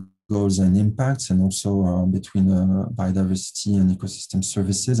different goals and impacts, and also between biodiversity and ecosystem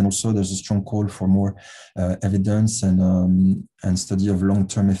services. And also there's a strong call for more evidence and study of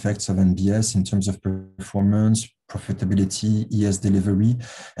long-term effects of NBS in terms of performance, profitability, ES delivery,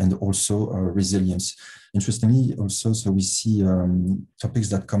 and also resilience. Interestingly, also, so we see topics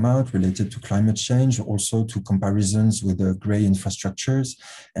that come out related to climate change, also to comparisons with the grey infrastructures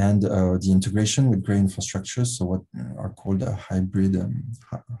and the integration with grey infrastructures, so what are called hybrid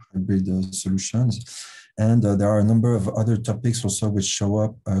solutions. And there are a number of other topics also which show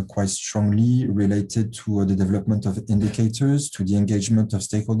up quite strongly related to the development of indicators, to the engagement of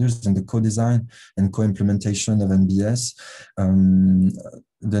stakeholders and the co-design and co-implementation of NBS,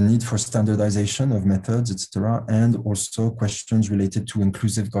 the need for standardization of methods, etc., and also questions related to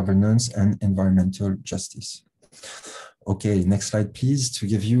inclusive governance and environmental justice. Okay, next slide, please, to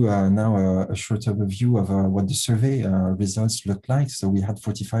give you now a short overview of what the survey results look like. So we had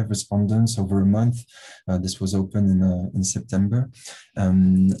 45 respondents over a month. This was open in September.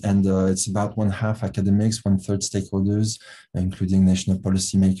 And it's about 1/2 academics, 1/3 stakeholders, including national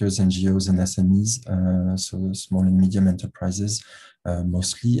policymakers, NGOs, and SMEs, so small and medium enterprises.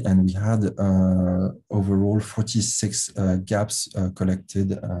 Mostly, and we had overall 46 gaps collected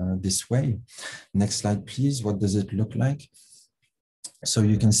this way. Next slide, please. What does it look like? So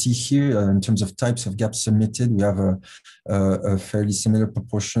you can see here, in terms of types of gaps submitted, we have a fairly similar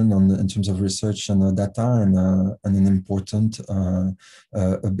proportion in terms of research and data, and an important,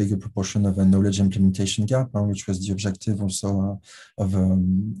 a bigger proportion of a knowledge implementation gap, which was the objective also of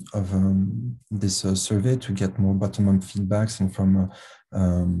this survey, to get more bottom-up feedbacks and from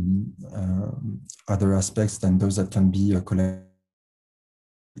other aspects than those that can be collected,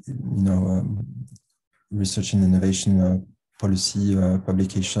 research and innovation policy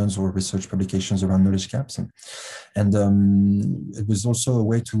publications or research publications around knowledge gaps. And it was also a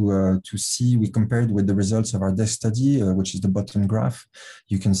way to see, we compared with the results of our desk study, which is the bottom graph.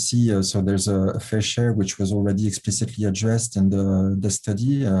 You can see, so there's a fair share which was already explicitly addressed in the desk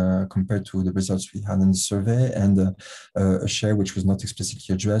study compared to the results we had in the survey, and a share which was not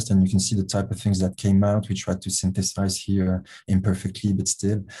explicitly addressed. And you can see the type of things that came out. We tried to synthesize here imperfectly, but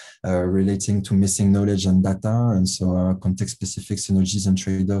still relating to missing knowledge and data. And so context-specific synergies and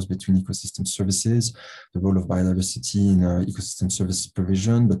trade-offs between ecosystem services, the role of biodiversity in ecosystem services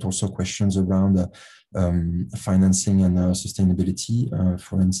provision, but also questions around financing and sustainability,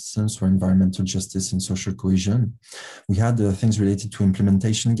 for instance, or environmental justice and social cohesion. We had things related to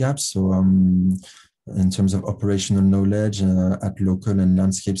implementation gaps. So in terms of operational knowledge at local and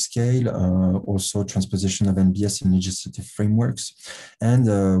landscape scale, also transposition of NBS in legislative frameworks. And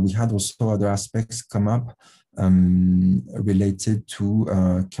we had also other aspects come up related to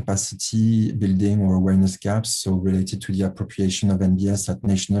capacity building or awareness gaps, so related to the appropriation of NBS at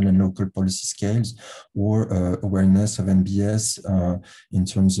national and local policy scales, or awareness of NBS in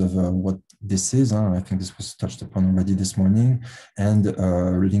terms of what this is. I think this was touched upon already this morning, and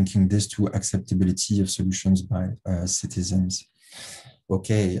linking this to acceptability of solutions by citizens.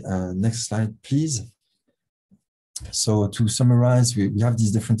 Okay, next slide, please. So to summarize, we have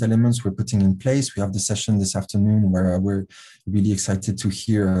these different elements we're putting in place. We have the session this afternoon where we're really excited to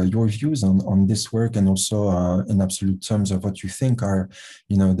hear your views on this work, and also in absolute terms of what you think are,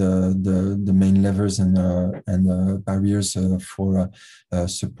 the main levers and barriers for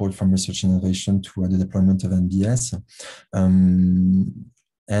support from research and innovation to the deployment of NBS.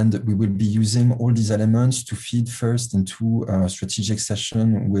 And we will be using all these elements to feed first into a strategic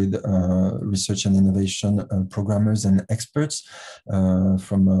session with research and innovation programmers and experts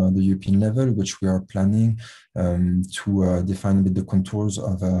from the European level, which we are planning to define a bit the contours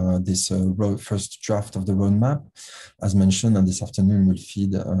of this first draft of the roadmap. As mentioned, and this afternoon will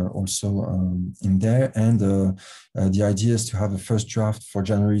feed also in there. And the idea is to have a first draft for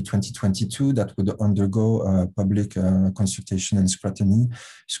January 2022 that would undergo public consultation and scrutiny,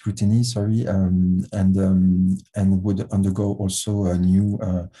 and would undergo also a new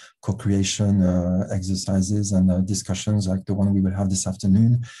co-creation exercises and discussions like the one we will have this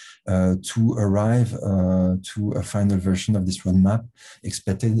afternoon to arrive to a final version of this roadmap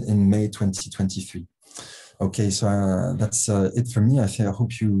expected in May 2023. Okay, so that's it for me. I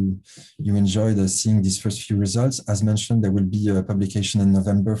hope you enjoyed seeing these first few results. As mentioned, there will be a publication in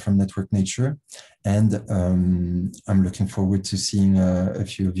November from NetworkNature, and I'm looking forward to seeing a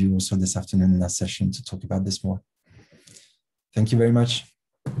few of you also this afternoon in that session to talk about this more. Thank you very much.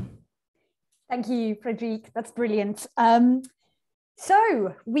 Thank you, Frédéric. That's brilliant.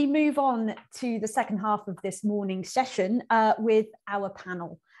 So we move on to the second half of this morning's session with our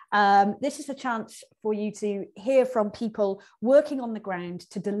panel. This is a chance for you to hear from people working on the ground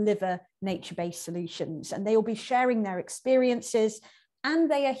to deliver nature-based solutions, and they will be sharing their experiences,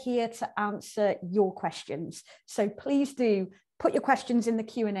 and they are here to answer your questions. So please do put your questions in the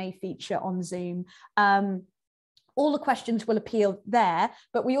Q&A feature on Zoom. All the questions will appear there,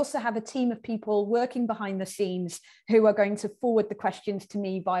 but we also have a team of people working behind the scenes who are going to forward the questions to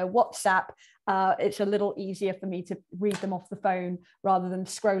me via WhatsApp. It's a little easier for me to read them off the phone rather than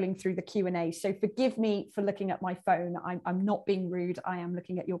scrolling through the Q&A. So forgive me for looking at my phone. I'm not being rude. I am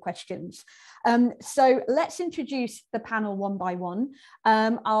looking at your questions. So let's introduce the panel one by one.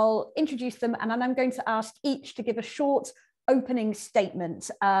 I'll introduce them, and then I'm going to ask each to give a short opening statement,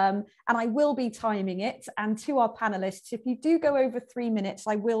 and I will be timing it. And to our panelists, if you do go over 3 minutes,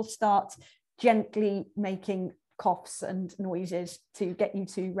 I will start gently making coughs and noises to get you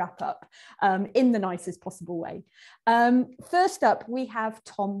to wrap up in the nicest possible way. First up, we have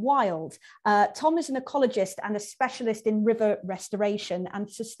Tom Wild. Tom is an ecologist and a specialist in river restoration and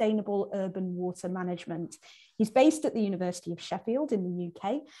sustainable urban water management. He's based at the University of Sheffield in the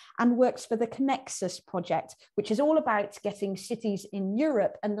UK and works for the Connexus project, which is all about getting cities in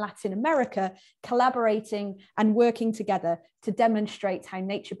Europe and Latin America collaborating and working together to demonstrate how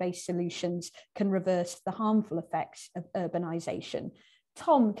nature-based solutions can reverse the harmful effects of urbanization.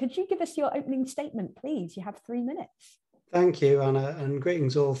 Tom, could you give us your opening statement, please? You have 3 minutes. Thank you, Anna, and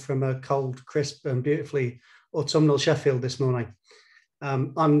greetings all from a cold, crisp and beautifully autumnal Sheffield this morning.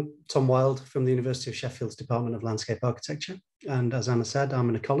 I'm Tom Wild from the University of Sheffield's Department of Landscape Architecture. And as Anna said, I'm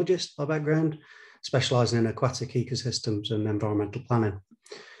an ecologist by background, specialising in aquatic ecosystems and environmental planning.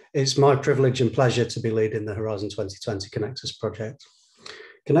 It's my privilege and pleasure to be leading the Horizon 2020 Connexus project.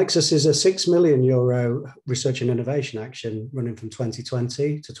 Connexus is a €6 million research and innovation action running from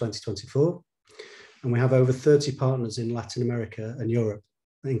 2020 to 2024. And we have over 30 partners in Latin America and Europe,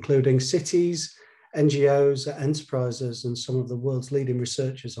 including cities, NGOs, enterprises, and some of the world's leading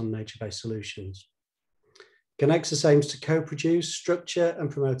researchers on nature-based solutions. Connexus aims to co-produce, structure, and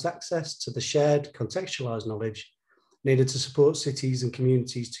promote access to the shared, contextualized knowledge needed to support cities and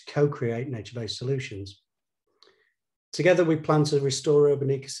communities to co-create nature-based solutions. Together, we plan to restore urban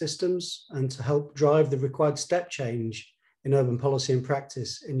ecosystems and to help drive the required step change in urban policy and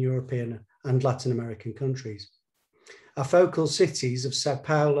practice in European and Latin American countries. Our focal cities of Sao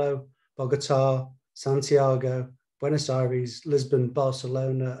Paulo, Bogota, Santiago, Buenos Aires, Lisbon,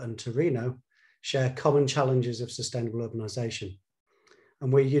 Barcelona, and Torino share common challenges of sustainable urbanization.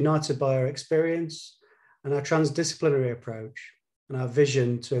 And we're united by our experience and our transdisciplinary approach and our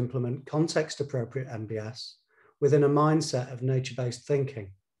vision to implement context-appropriate NBS within a mindset of nature-based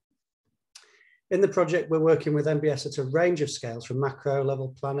thinking. In the project, we're working with NBS at a range of scales, from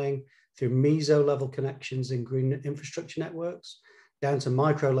macro-level planning through meso-level connections in green infrastructure networks, down to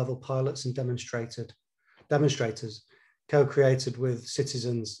micro-level pilots and demonstrators co-created with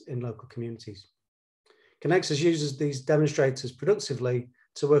citizens in local communities. Connexus uses these demonstrators productively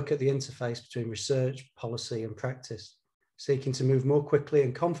to work at the interface between research, policy, and practice, seeking to move more quickly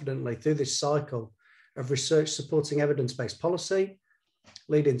and confidently through this cycle of research supporting evidence-based policy,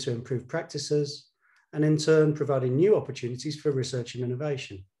 leading to improved practices, and in turn providing new opportunities for research and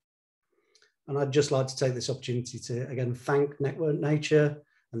innovation. And I'd just like to take this opportunity to again thank NetworkNature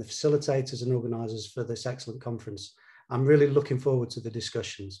and the facilitators and organisers for this excellent conference. I'm really looking forward to the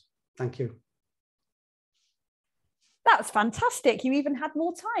discussions. Thank you. That's fantastic. You even had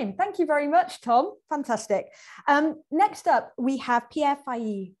more time. Thank you very much, Tom. Fantastic. Next up, we have Pierre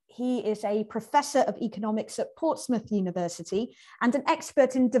Failly. He is a professor of economics at Portsmouth University and an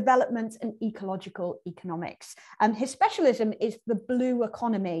expert in development and ecological economics. His specialism is the blue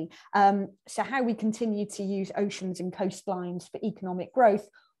economy, so how we continue to use oceans and coastlines for economic growth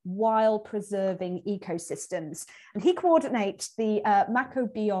while preserving ecosystems. And he coordinates the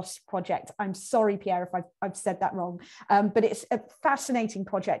Macobios project. I'm sorry, Pierre, if I've said that wrong, but it's a fascinating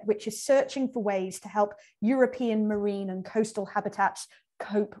project which is searching for ways to help European marine and coastal habitats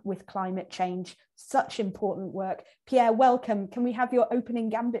cope with climate change. Such important work. Pierre, welcome. Can we have your opening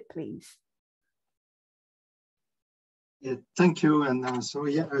gambit, please? Yeah, thank you. And so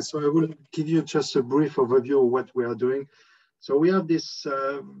I will give you just a brief overview of what we are doing. So we have this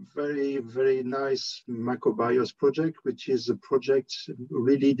very, very nice Macobios project, which is a project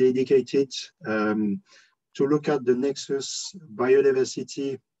really dedicated to look at the nexus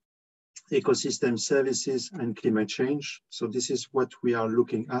biodiversity, ecosystem services, and climate change. So this is what we are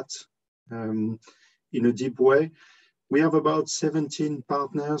looking at in a deep way. We have about 17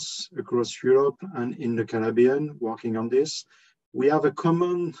 partners across Europe and in the Caribbean working on this. We have a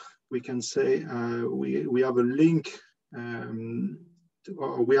common, we can say, we have a link,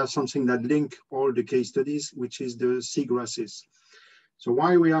 or we have something that link all the case studies, which is the seagrasses. So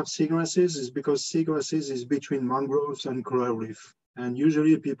why we have seagrasses is because seagrasses is between mangroves and coral reef. And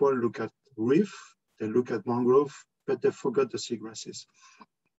usually people look at reef, they look at mangrove, but they forgot the seagrasses.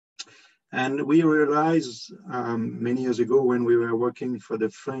 And we realized many years ago when we were working for the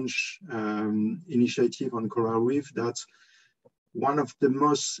French initiative on coral reef that one of the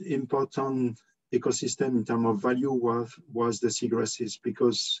most important ecosystem in terms of value was the seagrasses,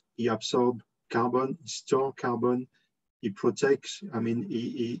 because he absorbs carbon, he stores carbon, he protects,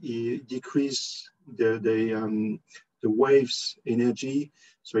 he decreases the waves energy,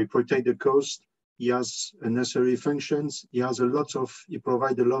 so he protects the coast. He has necessary functions. He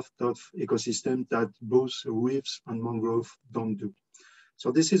provides a lot of ecosystem that both reefs and mangrove don't do. So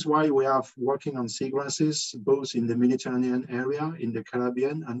this is why we are working on seagrasses, both in the Mediterranean area, in the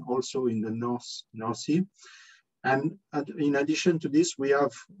Caribbean, and also in the North Sea. And in addition to this, we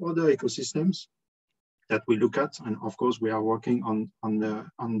have other ecosystems that we look at, and of course we are working on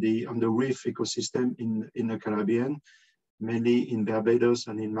the reef ecosystem in the Caribbean, mainly in Barbados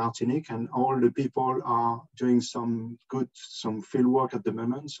and in Martinique, and all the people are doing some field work at the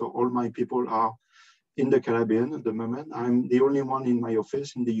moment. So all my people are in the Caribbean at the moment. I'm the only one in my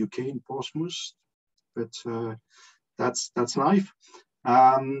office in the UK, in Portsmouth, but that's life.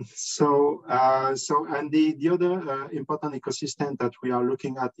 And the other important ecosystem that we are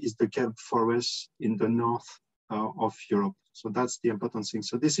looking at is the kelp forest in the north of Europe. So that's the important thing.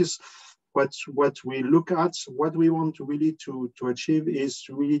 So this is what we look at. What we want to really to achieve is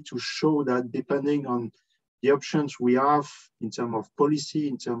really to show that depending on the options we have in terms of policy,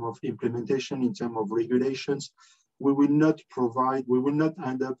 in terms of implementation, in terms of regulations, we will not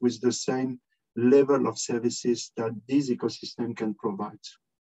end up with the same level of services that this ecosystem can provide.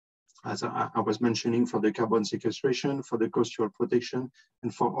 As I was mentioning, for the carbon sequestration, for the coastal protection,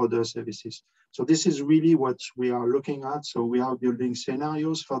 and for other services. So this is really what we are looking at. So we are building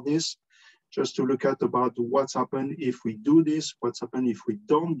scenarios for this, just to look at about what's happened if we do this, what's happened if we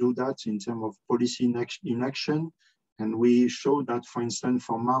don't do that in terms of policy inaction. And we show that, for instance,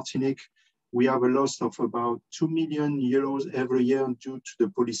 for Martinique, we have a loss of about 2 million euros every year due to the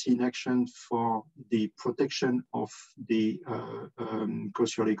policy inaction for the protection of the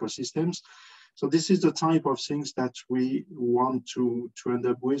coastal ecosystems. So this is the type of things that we want to end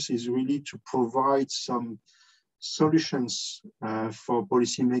up with, is really to provide some solutions for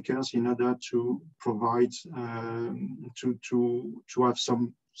policymakers in order to provide, to have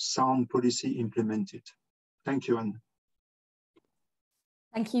some sound policy implemented. Thank you, Anne.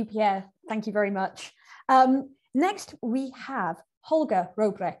 Thank you, Pierre. Thank you very much. Next, we have Holger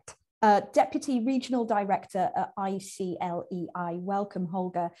Robrecht, Deputy Regional Director at ICLEI. Welcome,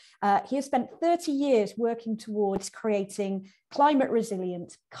 Holger. He has spent 30 years working towards creating climate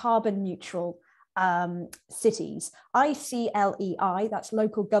resilient, carbon neutral cities. ICLEI, that's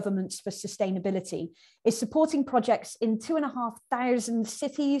Local Governments for Sustainability, is supporting projects in 2,500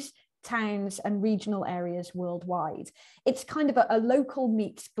 cities, towns and regional areas worldwide. It's kind of a local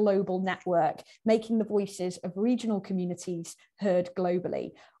meets global network, making the voices of regional communities heard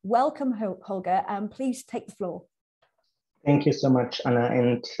globally. Welcome, Holger, and please take the floor. Thank you so much, Anna,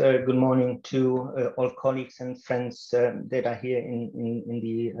 and good morning to all colleagues and friends that are here in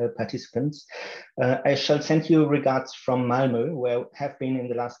the participants. I shall send you regards from Malmö, where I have been in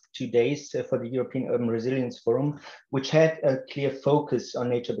the last 2 days for the European Urban Resilience Forum, which had a clear focus on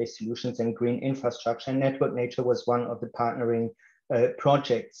nature-based solutions and green infrastructure. And NetworkNature was one of the partnering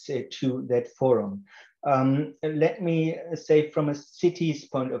projects to that forum. Let me say, from a city's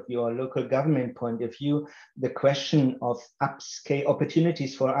point of view or local government point of view, the question of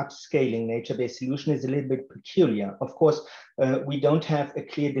opportunities for upscaling nature-based solution is a little bit peculiar. Of course, we don't have a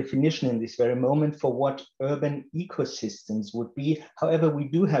clear definition in this very moment for what urban ecosystems would be. However, we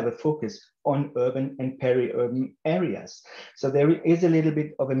do have a focus on urban and peri-urban areas. So there is a little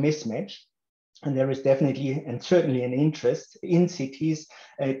bit of a mismatch. And there is definitely and certainly an interest in cities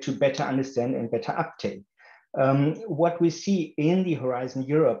to better understand and better uptake. What we see in the Horizon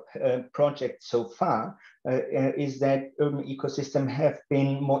Europe project so far is that urban ecosystems have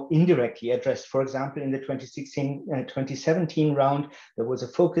been more indirectly addressed. For example, in the 2016-2017 round, there was a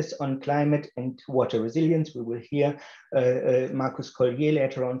focus on climate and water resilience. We will hear Marcus Collier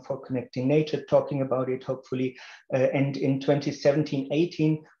later on for Connecting Nature talking about it, hopefully. And in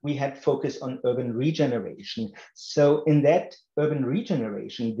 2017-18, we had focus on urban regeneration. So in that urban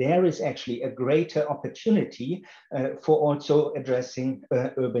regeneration, there is actually a greater opportunity for also addressing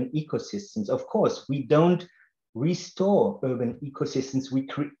urban ecosystems. Of course, we don't restore urban ecosystems, we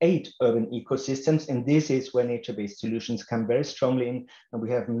create urban ecosystems, and this is where nature-based solutions come very strongly in. And we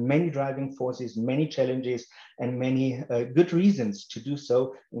have many driving forces, many challenges, and many good reasons to do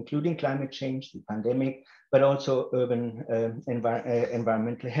so, including climate change, the pandemic, but also urban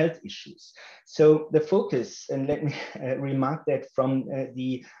environmental health issues. So the focus, and let me remark that from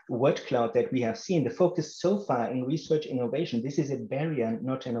the word cloud that we have seen, the focus so far in research innovation, this is a barrier,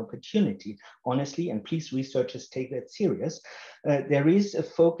 not an opportunity, honestly, and please researchers take that serious. There is a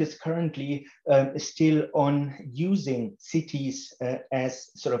focus currently still on using cities as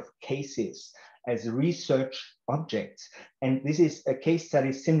sort of cases, as research objects. And this is a case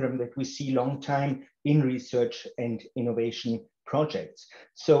study syndrome that we see long time in research and innovation projects.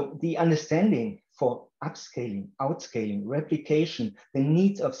 So the understanding for upscaling, outscaling, replication, the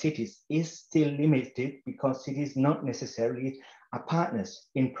needs of cities is still limited because cities not necessarily are partners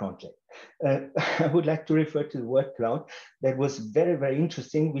in project. I would like to refer to the word cloud. That was very, very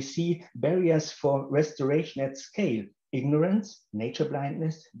interesting. We see barriers for restoration at scale: ignorance, nature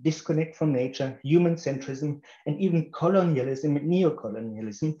blindness, disconnect from nature, human centrism, and even colonialism and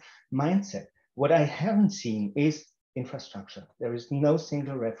neo-colonialism mindset. What I haven't seen is infrastructure. There is no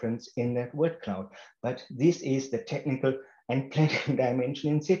single reference in that word cloud, but this is the technical and planning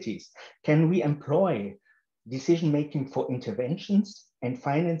dimension in cities. Can we employ decision-making for interventions and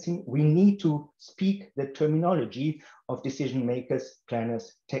financing? We need to speak the terminology of decision makers,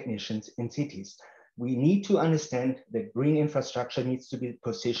 planners, technicians in cities. We need to understand that green infrastructure needs to be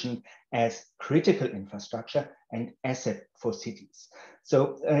positioned as critical infrastructure and asset for cities.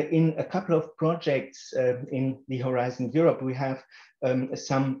 So in a couple of projects in the Horizon Europe, we have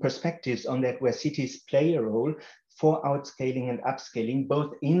some perspectives on that, where cities play a role for outscaling and upscaling,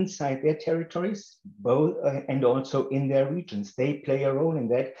 both inside their territories, and also in their regions. They play a role in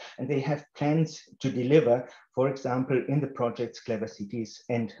that, and they have plans to deliver, for example, in the projects Clever Cities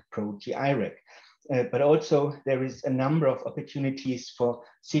and Pro-GIREC. But also there is a number of opportunities for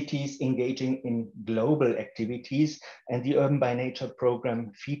cities engaging in global activities, and the Urban by Nature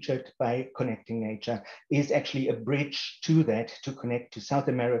program featured by Connecting Nature is actually a bridge to that, to connect to South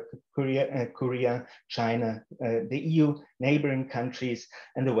America, Korea, China, the EU, neighboring countries,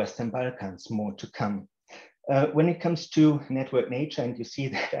 and the Western Balkans, more to come. When it comes to NetworkNature, and you see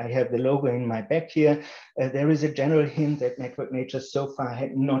that I have the logo in my back here, there is a general hint that NetworkNature so far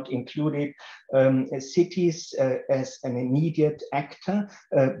had not included cities as an immediate actor,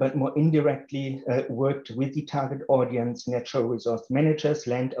 but more indirectly worked with the target audience, natural resource managers,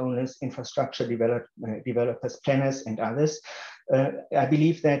 landowners, infrastructure developers, planners, and others. I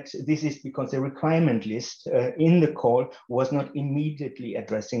believe that this is because the requirement list in the call was not immediately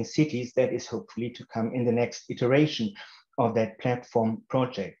addressing cities. That is hopefully to come in the next iteration of that platform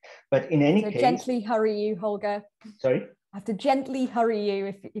project. But in any case— gently hurry you, Holger. Sorry? I have to gently hurry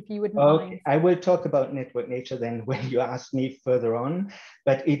you if you wouldn't mind. I will talk about NetworkNature then when you ask me further on,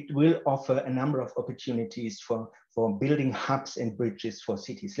 but it will offer a number of opportunities for building hubs and bridges for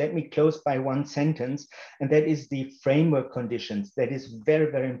cities. Let me close by one sentence, and that is the framework conditions. That is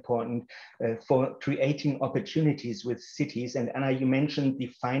very, very important for creating opportunities with cities. And Anna, you mentioned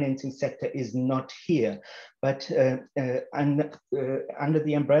the financing sector is not here, but under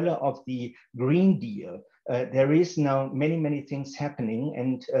the umbrella of the Green Deal, there is now many things happening.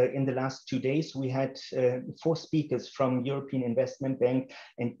 And in the last 2 days, we had 4 speakers from European Investment Bank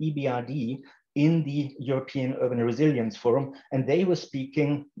and EBRD in the European Urban Resilience Forum, and they were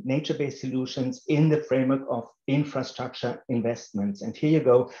speaking nature-based solutions in the framework of infrastructure investments. And here you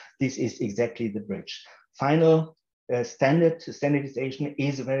go, this is exactly the bridge. Final standardization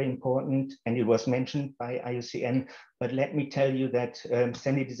is very important, and it was mentioned by IUCN, but let me tell you that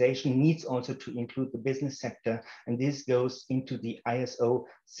standardization needs also to include the business sector, and this goes into the ISO,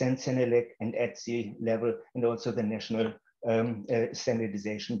 Sensenelec, and ETSI level, and also the national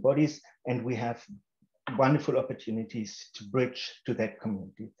standardization bodies, and we have wonderful opportunities to bridge to that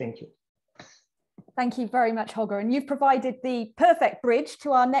community. Thank you. Thank you very much, Holger. And you've provided the perfect bridge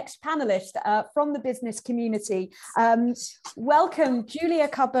to our next panelist from the business community. Welcome, Giulia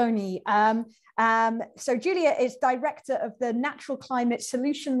Carboni. So Giulia is director of the Natural Climate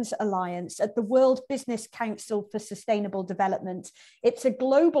Solutions Alliance at the World Business Council for Sustainable Development. It's a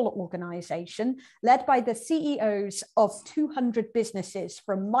global organization led by the CEOs of 200 businesses,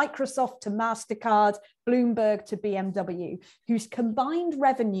 from Microsoft to MasterCard, Bloomberg to BMW, whose combined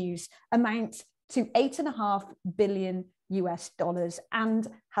revenues amount to $8.5 billion and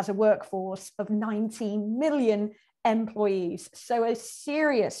has a workforce of 19 million employees. So a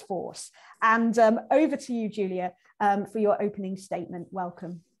serious force. And over to you, Giulia, for your opening statement.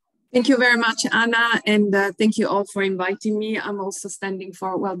 Welcome. Thank you very much, Anna, and thank you all for inviting me. I'm also standing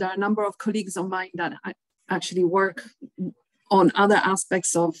for, well, there are a number of colleagues of mine that actually work on other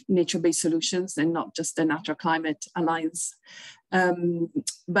aspects of nature-based solutions and not just the Natural Climate Alliance.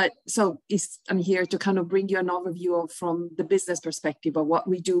 But so I'm here to kind of bring you an overview from the business perspective of what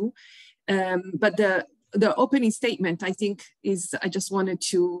we do. But the opening statement, I think, is I just wanted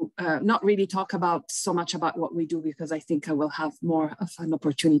to not really talk about so much about what we do, because I think I will have more of an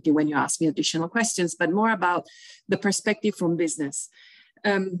opportunity when you ask me additional questions, but more about the perspective from business.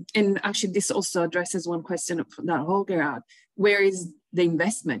 And actually, this also addresses one question that Holger had. Where is the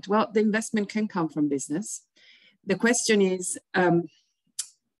investment? Well, the investment can come from business. The question is,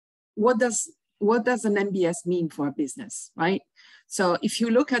 what does an NBS mean for a business, right? So if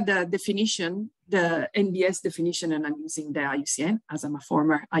you look at the definition, the NBS definition, and I'm using the IUCN as I'm a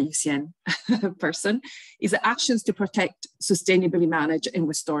former IUCN person, is actions to protect, sustainably manage, and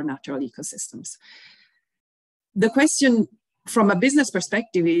restore natural ecosystems. The question from a business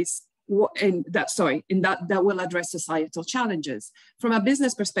perspective is, that will address societal challenges. From a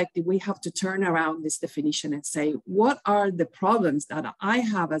business perspective, we have to turn around this definition and say, what are the problems that I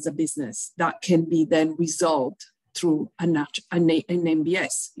have as a business that can be then resolved through an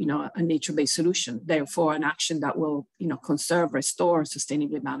NBS, a nature-based solution, therefore an action that will, conserve, restore,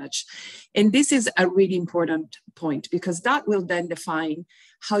 sustainably manage. And this is a really important point, because that will then define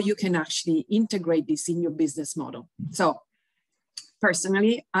how you can actually integrate this in your business model. So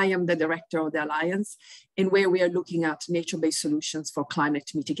personally, I am the director of the Alliance, and where we are looking at nature-based solutions for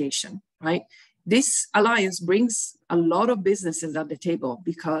climate mitigation, right? This Alliance brings a lot of businesses at the table,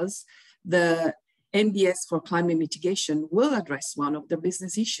 because the NBS for climate mitigation will address one of the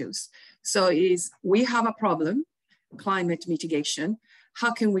business issues. So we have a problem, climate mitigation.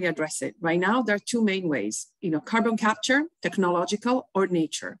 How can we address it? Right now, there are two main ways, carbon capture, technological, or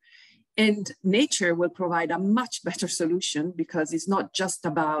nature. And nature will provide a much better solution, because it's not just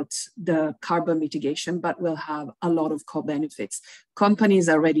about the carbon mitigation, but will have a lot of co-benefits. Companies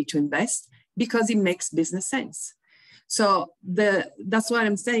are ready to invest because it makes business sense. So that's why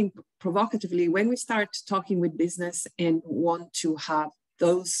I'm saying provocatively, when we start talking with business and want to have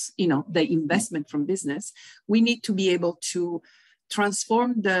those, the investment from business, we need to be able to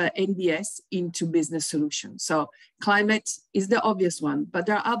transform the NBS into business solutions. So climate is the obvious one, but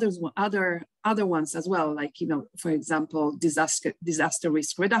there are other ones as well, like, for example, disaster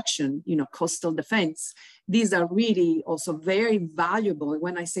risk reduction, coastal defense. These are really also very valuable.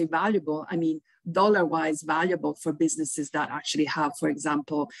 When I say valuable, I mean dollar-wise valuable for businesses that actually have, for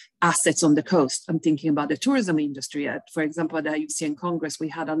example, assets on the coast. I'm thinking about the tourism industry. For example, at the IUCN Congress, we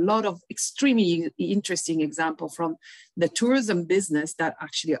had a lot of extremely interesting examples from the tourism business that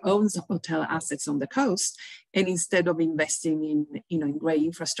actually owns hotel assets on the coast. And instead of investing in, in gray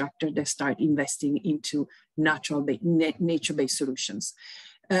infrastructure, they start investing into nature-based solutions.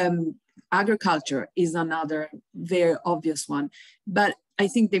 Agriculture is another very obvious one. But I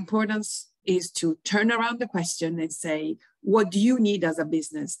think the importance is to turn around the question and say, what do you need as a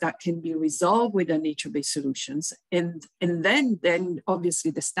business that can be resolved with the nature-based solutions? And then obviously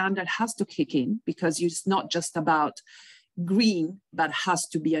the standard has to kick in, because it's not just about green, but has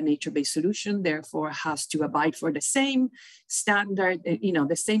to be a nature-based solution, therefore has to abide for the same standard,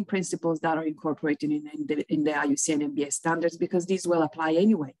 the same principles that are incorporated in the IUCN NBS standards, because these will apply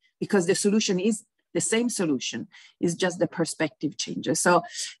anyway, because the solution is the same solution, is just the perspective changes. So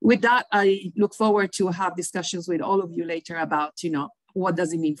with that, I look forward to have discussions with all of you later about, what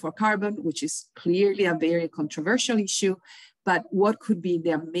does it mean for carbon, which is clearly a very controversial issue, but what could be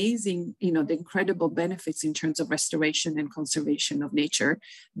the amazing, the incredible benefits in terms of restoration and conservation of nature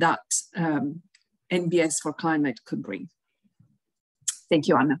that NBS for climate could bring. Thank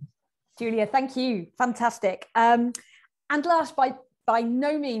you, Anna. Julia, thank you. Fantastic. And last, by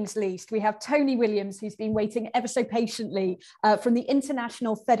no means least, we have Tony Williams, who's been waiting ever so patiently from the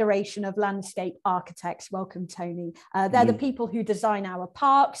International Federation of Landscape Architects. Welcome, Tony. They're the people who design our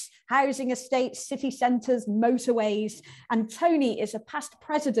parks, housing estates, city centres, motorways. And Tony is a past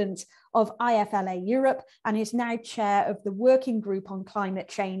president of IFLA Europe and is now chair of the Working Group on Climate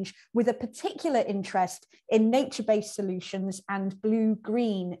Change, with a particular interest in nature-based solutions and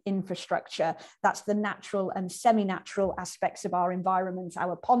blue-green infrastructure. That's the natural and semi-natural aspects of our environment,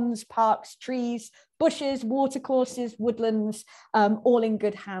 our ponds, parks, trees, bushes, watercourses, woodlands, all in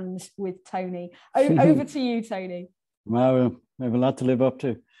good hands with Tony. Over to you, Tony. Wow, we have a lot to live up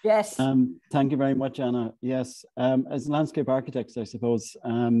to. Yes. Thank you very much, Anna. Yes, as landscape architects, I suppose,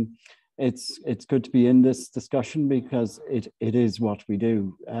 it's good to be in this discussion, because it is what we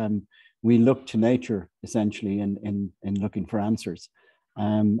do. We look to nature essentially in looking for answers,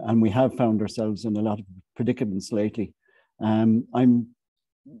 and we have found ourselves in a lot of predicaments lately. I'm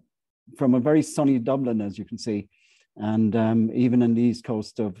from a very sunny Dublin, as you can see, and even in the east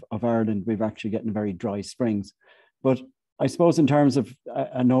coast of Ireland, we've actually getting very dry springs. But I suppose in terms of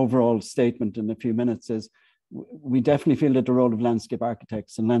an overall statement in a few minutes is, we definitely feel that the role of landscape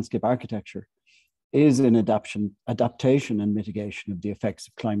architects and landscape architecture is in adaptation and mitigation of the effects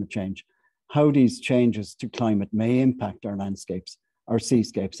of climate change. How these changes to climate may impact our landscapes, our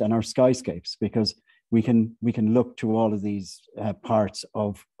seascapes, and our skyscapes, because we can look to all of these parts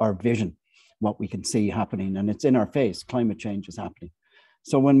of our vision, what we can see happening, and it's in our face. Climate change is happening.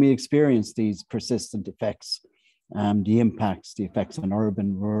 So when we experience these persistent effects, the effects on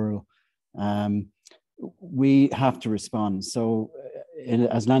urban, rural, we have to respond. So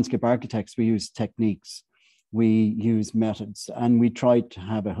as landscape architects, we use techniques, we use methods, and we try to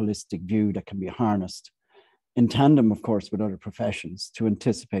have a holistic view that can be harnessed in tandem, of course, with other professions to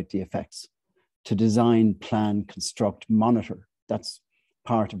anticipate the effects, to design, plan, construct, monitor. That's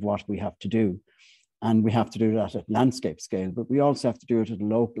part of what we have to do. And we have to do that at landscape scale, but we also have to do it at a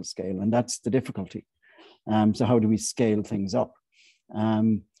local scale. And that's the difficulty. So how do we scale things up?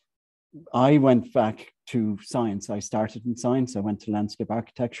 I went back to science. I started in science. I went to landscape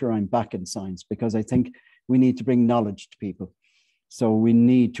architecture. I'm back in science because I think we need to bring knowledge to people. So we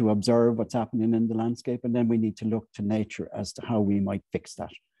need to observe what's happening in the landscape, and then we need to look to nature as to how we might fix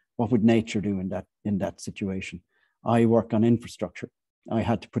that. What would nature do in that situation? I work on infrastructure. I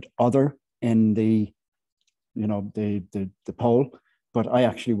had to put other in the, the poll, but I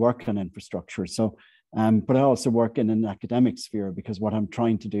actually work on infrastructure. So, but I also work in an academic sphere because what I'm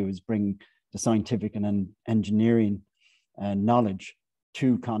trying to do is bring the scientific and engineering knowledge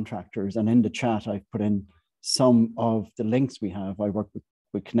to contractors. And in the chat, I've put in some of the links we have. I work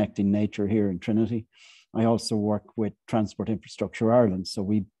with Connecting Nature here in Trinity. I also work with Transport Infrastructure Ireland. So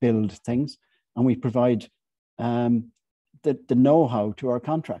we build things and we provide the know-how to our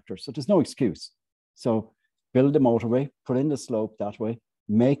contractors. So there's no excuse. So build a motorway, put in the slope that way,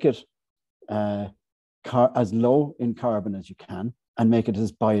 make it as low in carbon as you can, and make it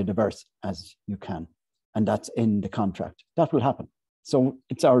as biodiverse as you can. And that's in the contract. That will happen. So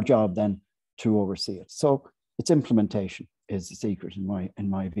it's our job then to oversee it. So its implementation is the secret in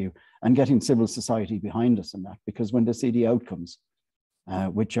my view, and getting civil society behind us in that, because when they see the outcomes,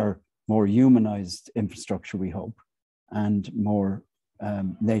 which are more humanized infrastructure, we hope, and more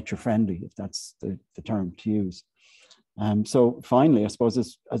nature friendly, if that's the term to use. So finally, I suppose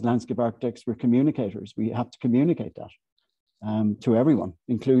as landscape architects, we're communicators. We have to communicate that to everyone,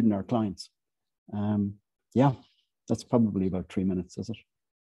 including our clients. Yeah, that's probably about 3 minutes, is it?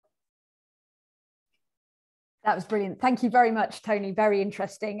 That was brilliant. Thank you very much, Tony. Very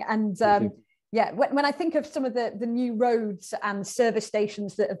interesting. And yeah, when I think of some of the new roads and service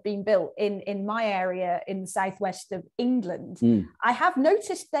stations that have been built in my area in the southwest of England, I have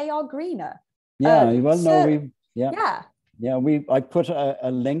noticed they are greener. Yeah, I put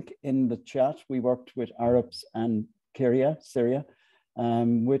a link in the chat. We worked with Arabs and Syria,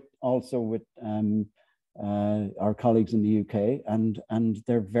 with our colleagues in the UK, and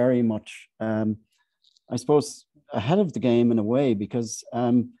they're very much, I suppose, ahead of the game in a way, because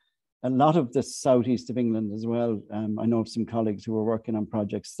a lot of the southeast of England as well, I know of some colleagues who are working on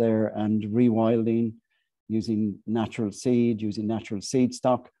projects there, and rewilding, using natural seed, using natural seed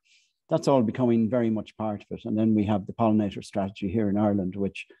stock. That's all becoming very much part of it. And then we have the pollinator strategy here in Ireland,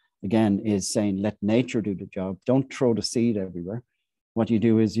 which again is saying, let nature do the job. Don't throw the seed everywhere. What you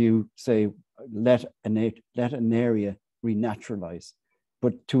do is you say, let an area renaturalize.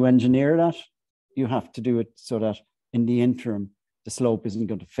 But to engineer that, you have to do it so that in the interim, the slope isn't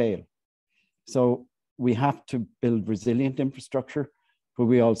going to fail. So we have to build resilient infrastructure, but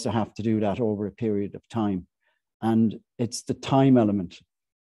we also have to do that over a period of time. And it's the time element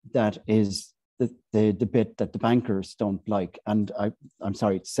that is the bit that the bankers don't like. And I'm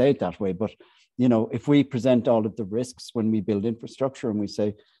sorry to say it that way, but if we present all of the risks when we build infrastructure and we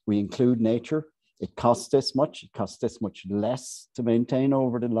say we include nature, it costs this much, it costs this much less to maintain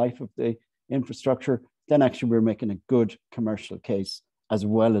over the life of the infrastructure, then actually we're making a good commercial case as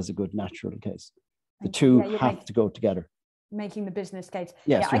well as a good natural case. The two have to go together. Making the business case.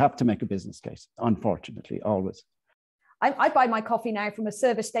 Yes, you have to make a business case, unfortunately, always. I buy my coffee now from a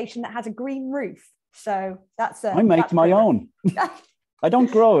service station that has a green roof. So that's I make my own. I don't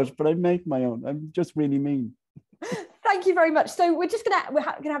grow it, but I make my own. I'm just really mean. Thank you very much. So we're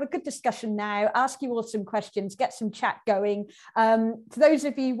gonna have a good discussion now, ask you all some questions, get some chat going. To those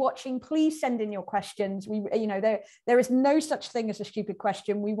of you watching, please send in your questions. There is no such thing as a stupid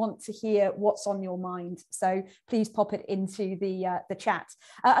question. We want to hear what's on your mind. So please pop it into the chat.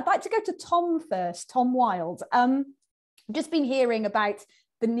 I'd like to go to Tom first, Tom Wild. I've just been hearing about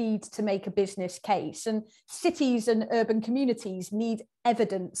the need to make a business case, and cities and urban communities need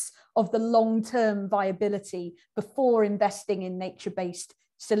evidence of the long-term viability before investing in nature-based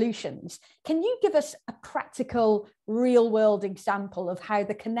solutions. Can you give us a practical, real-world example of how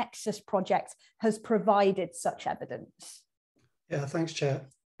the Connexus project has provided such evidence? Yeah, thanks, Chair.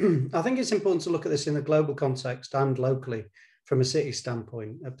 I think it's important to look at this in the global context and locally from a city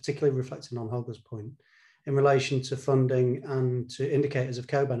standpoint, particularly reflecting on Holger's point, in relation to funding and to indicators of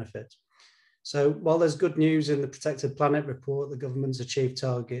co-benefit. So while there's good news in the Protected Planet report, the government's achieved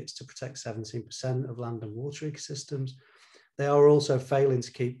targets to protect 17% of land and water ecosystems, they are also failing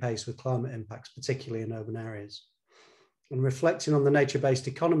to keep pace with climate impacts, particularly in urban areas. And reflecting on the nature-based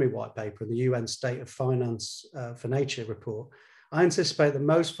economy white paper and the UN State of Finance for Nature report, I anticipate that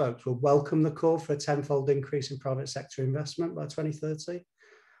most folks will welcome the call for a tenfold increase in private sector investment by 2030.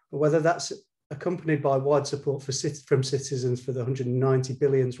 But whether that's accompanied by wide support from citizens for the 190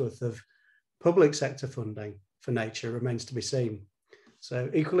 billions worth of public sector funding for nature remains to be seen. So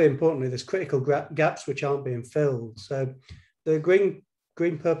equally importantly, there's critical gaps which aren't being filled. So the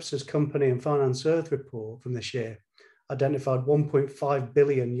Green Purposes Company and Finance Earth report from this year identified $1.5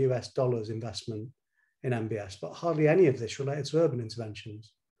 billion investment in MBS, but hardly any of this related to urban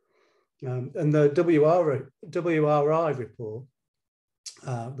interventions. And the WRI report,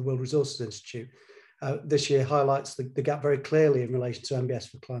 the World Resources Institute, this year highlights the gap very clearly in relation to MBS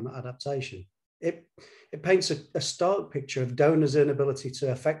for climate adaptation. It paints a stark picture of donors' inability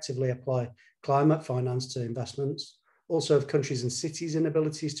to effectively apply climate finance to investments, also of countries and cities'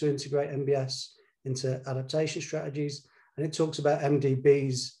 inabilities to integrate MBS into adaptation strategies, and it talks about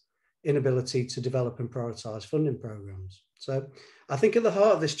MDB's inability to develop and prioritise funding programmes. So I think at the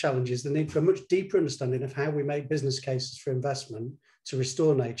heart of this challenge is the need for a much deeper understanding of how we make business cases for investment to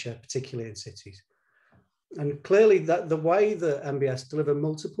restore nature, particularly in cities. And clearly that the way that MBS deliver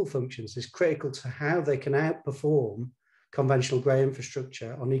multiple functions is critical to how they can outperform conventional grey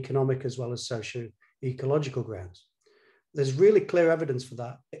infrastructure on economic as well as socio-ecological grounds. There's really clear evidence for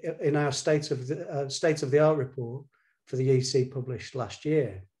that in our state of the art report for the EC published last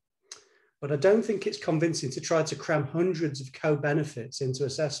year. But I don't think it's convincing to try to cram hundreds of co-benefits into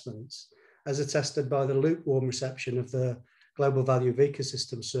assessments as attested by the lukewarm reception of the Global Value of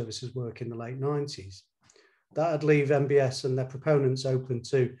Ecosystem Services work in the late 90s. That'd leave MBS and their proponents open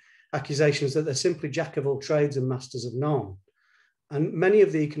to accusations that they're simply jack of all trades and masters of none. And many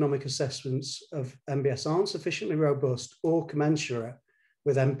of the economic assessments of MBS aren't sufficiently robust or commensurate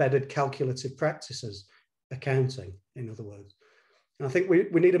with embedded calculative practices, accounting, in other words. And I think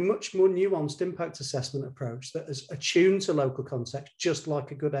we need a much more nuanced impact assessment approach that is attuned to local context, just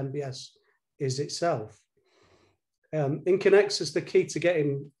like a good MBS is itself. In Connexus, the key to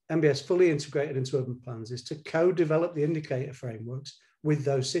getting MBS fully integrated into urban plans is to co-develop the indicator frameworks with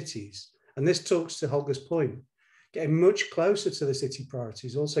those cities. And this talks to Holger's point. Getting much closer to the city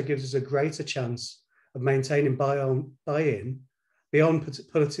priorities also gives us a greater chance of maintaining buy-in beyond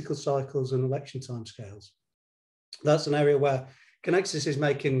political cycles and election timescales. That's an area where Connexus is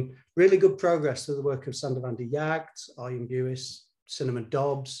making really good progress through the work of Sander van der Jagt, Arjen Buis, Cinnamon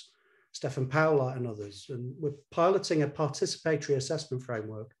Dobbs, Stefan Powlett and others. And we're piloting a participatory assessment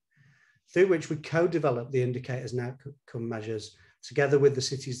framework through which we co-develop the indicators and outcome measures together with the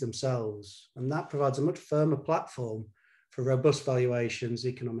cities themselves. And that provides a much firmer platform for robust valuations,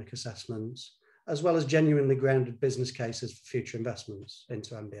 economic assessments, as well as genuinely grounded business cases for future investments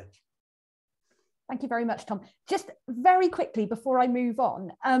into MBS. Thank you very much, Tom. Just very quickly before I move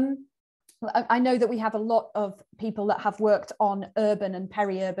on, I know that we have a lot of people that have worked on urban and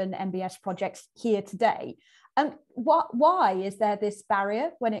peri-urban MBS projects here today. Why is there this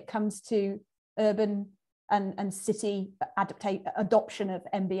barrier when it comes to urban and city adoption of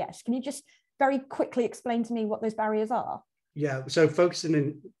MBS? Can you just very quickly explain to me what those barriers are? Yeah, so focusing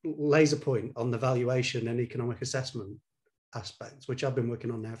in laser point on the valuation and economic assessment aspects, which I've been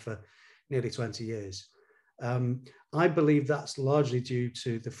working on now for nearly 20 years. I believe that's largely due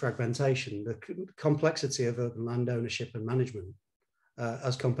to the fragmentation, the complexity of urban land ownership and management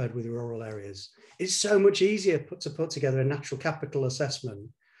as compared with rural areas. It's so much easier to put together a natural capital assessment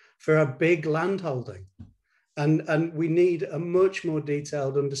for a big land holding. And we need a much more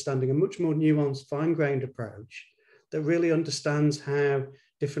detailed understanding, a much more nuanced, fine-grained approach that really understands how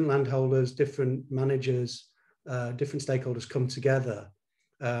different landholders, different managers, different stakeholders come together,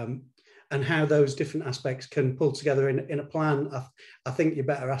 and how those different aspects can pull together in a plan. I think you're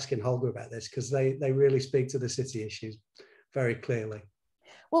better asking Holger about this because they really speak to the city issues very clearly.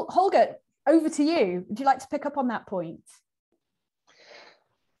 Well, Holger, over to you. Would you like to pick up on that point?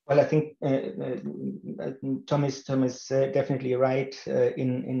 Well, I think Tom is definitely right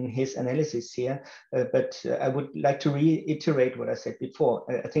in his analysis here, but I would like to reiterate what I said before.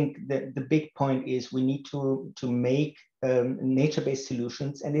 I think the big point is we need to make nature-based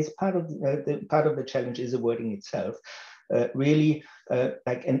solutions, and it's part of the challenge is the wording itself. Really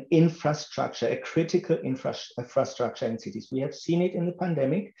like an infrastructure, a critical infrastructure in cities. We have seen it in the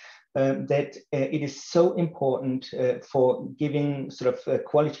pandemic. that it is so important for giving sort of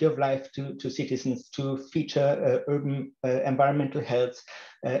quality of life to citizens, to feature urban environmental health,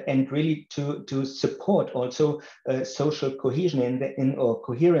 and really to support also social cohesion or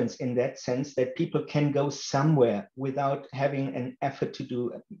coherence in that sense, that people can go somewhere without having an effort to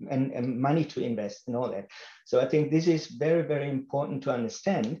do and money to invest and all that. So I think this is very, very important to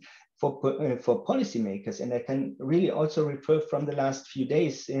understand for policymakers. And I can really also refer from the last few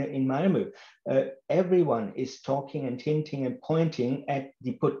days in Malmö. Everyone is talking and hinting and pointing at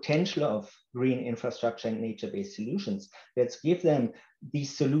the potential of green infrastructure and nature-based solutions. Let's give them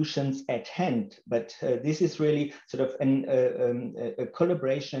these solutions at hand. But this is really sort of a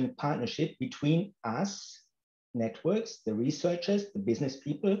collaboration and partnership between us, networks, the researchers, the business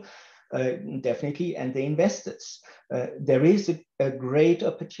people, definitely, and the investors. There is a great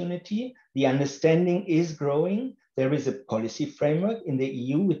opportunity. The understanding is growing. There is a policy framework in the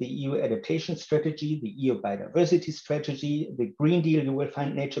EU with the EU adaptation strategy, the EU biodiversity strategy, the Green Deal. You will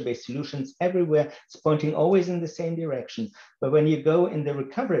find nature-based solutions everywhere. It's pointing always in the same direction. But when you go in the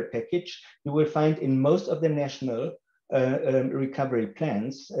recovery package, you will find in most of the national recovery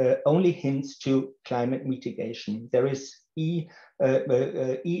plans only hints to climate mitigation. There is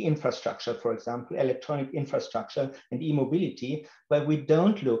e-infrastructure, for example, electronic infrastructure and e-mobility, but we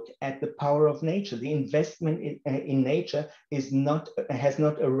don't look at the power of nature. The investment in nature has not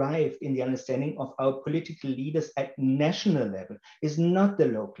arrived in the understanding of our political leaders at national level. It's not the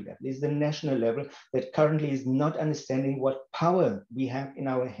local level, it's the national level that currently is not understanding what power we have in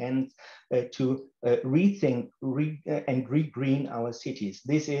our hands to rethink and re-green our cities.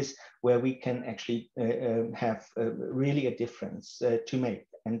 This is where we can actually have really a difference to make,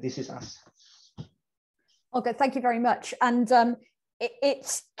 and this is us. Okay, thank you very much. And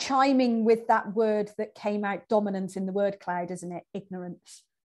it's chiming with that word that came out dominant in the word cloud, isn't it? Ignorance.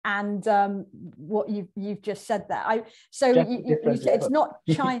 And what you've just said there. You said it's not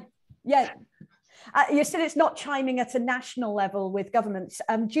chiming. Yeah. You said it's not chiming at a national level with governments.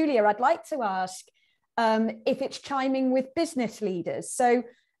 Julia, I'd like to ask if it's chiming with business leaders. So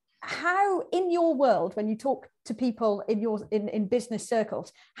how, in your world, when you talk to people in business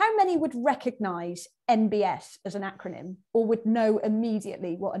circles, how many would recognize NBS as an acronym or would know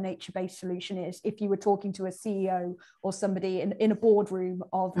immediately what a nature-based solution is if you were talking to a CEO or somebody in a boardroom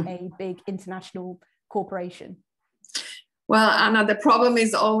of a big international corporation? Well, Anna, the problem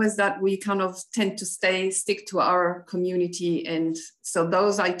is always that we kind of tend to stick to our community. And so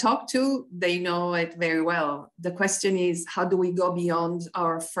those I talk to, they know it very well. The question is, how do we go beyond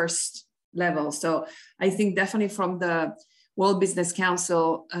our first level? So I think definitely from the World Business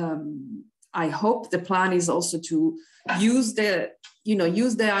Council, I hope the plan is also to use the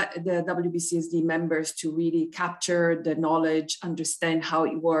WBCSD members to really capture the knowledge, understand how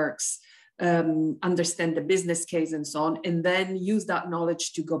it works, understand the business case and so on, and then use that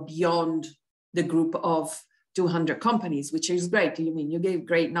knowledge to go beyond the group of 200 companies, which is great. I mean, you gave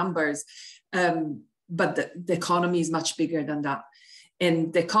great numbers, but the economy is much bigger than that.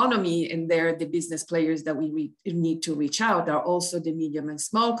 And the economy and the business players that we need to reach out are also the medium and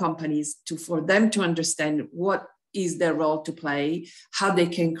small companies for them to understand what is their role to play, how they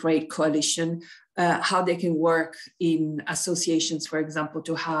can create coalition, how they can work in associations, for example,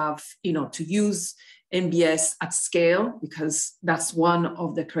 to have, to use NBS at scale, because that's one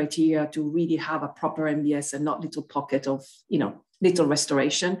of the criteria to really have a proper NBS and not little pocket of, little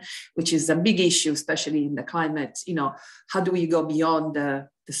restoration, which is a big issue, especially in the climate. How do we go beyond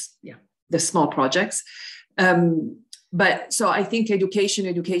the small projects? But so I think education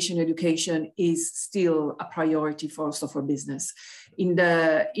is still a priority also for business. In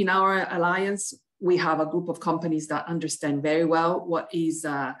our alliance, we have a group of companies that understand very well what is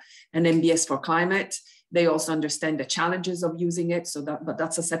an NBS for climate. They also understand the challenges of using it, but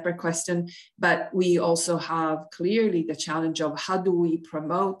that's a separate question. But we also have clearly the challenge of how do we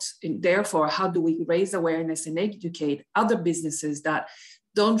promote, and therefore how do we raise awareness and educate other businesses that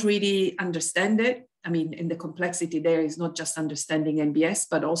don't really understand it. I mean, in the complexity there is not just understanding NBS,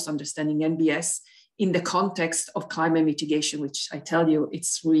 but also understanding NBS in the context of climate mitigation, which I tell you,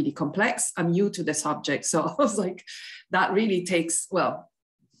 it's really complex. I'm new to the subject. So I was like, that really takes,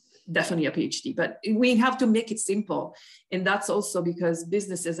 definitely a PhD, but we have to make it simple. And that's also because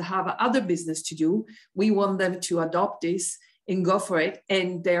businesses have other business to do. We want them to adopt this and go for it,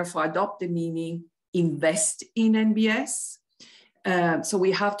 and therefore adopt the meaning, invest in NBS. So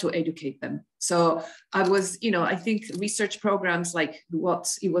we have to educate them. So I think research programs like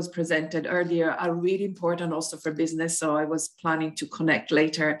what it was presented earlier are really important also for business. So I was planning to connect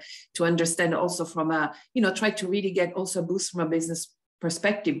later to understand also from try to really get also a boost from a business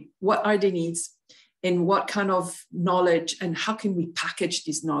perspective, what are the needs and what kind of knowledge, and how can we package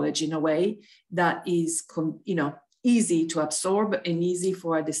this knowledge in a way that is, easy to absorb and easy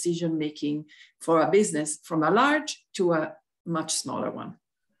for a decision making for a business from a large to a much smaller one.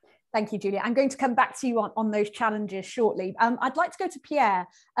 Thank you, Julia. I'm going to come back to you on those challenges shortly. I'd like to go to Pierre.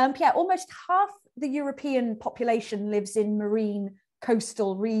 Pierre, almost half the European population lives in marine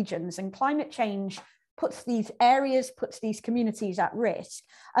coastal regions, and climate change puts these communities at risk.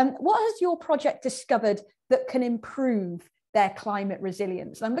 What has your project discovered that can improve their climate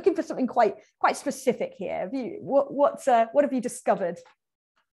resilience? And I'm looking for something quite specific here. What have you discovered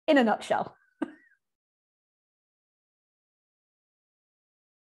in a nutshell?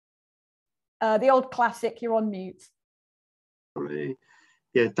 The old classic, you're on mute.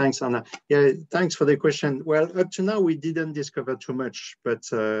 Yeah, thanks, Anna. Yeah, thanks for the question. Well, up to now, we didn't discover too much, but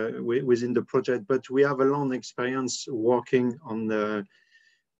within the project, but we have a long experience working on the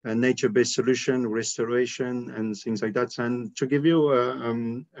nature-based solution, restoration, and things like that. And to give you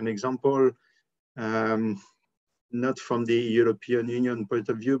an example, not from the European Union point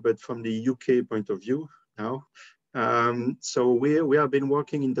of view, but from the UK point of view now. So we have been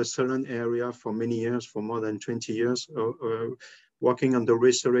working in the Solent area for many years, for more than 20 years, working on the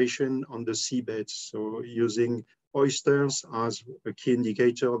restoration on the seabeds. So using oysters as a key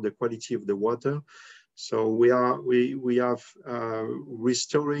indicator of the quality of the water. So we have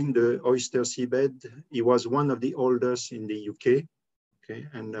restoring the oyster seabed. It was one of the oldest in the UK. Okay,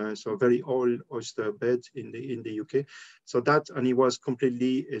 and so very old oyster bed in the UK. So that, and it was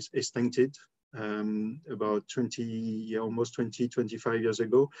completely extincted about 25 years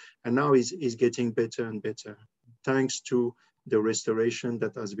ago, and now is getting better and better thanks to the restoration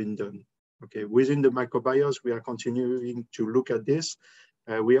that has been done. Okay, within the microbiomes, we are continuing to look at this.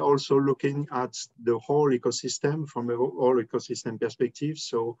 We are also looking at the whole ecosystem from a whole ecosystem perspective.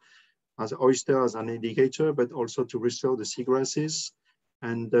 So as oyster as an indicator, but also to restore the seagrasses.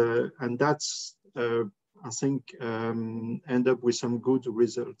 And that's, I think, end up with some good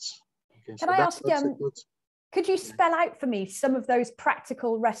results. Okay, Can I ask, could you spell out for me some of those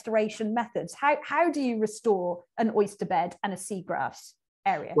practical restoration methods? How do you restore an oyster bed and a seagrass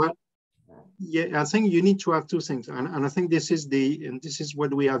area? Well, yeah, I think you need to have two things, and I think this is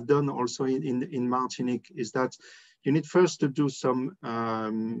what we have done also in Martinique, is that you need first to do some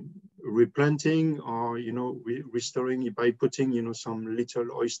replanting, or restoring by putting some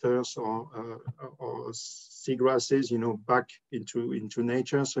little oysters or seagrasses back into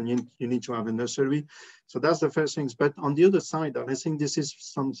nature. So you need to have a nursery. So that's the first things. But on the other side, and I think this is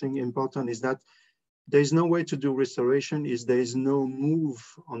something important, is that there is no way to do restoration if there is no move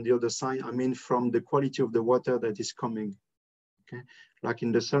on the other side. I mean, from the quality of the water that is coming. Okay, like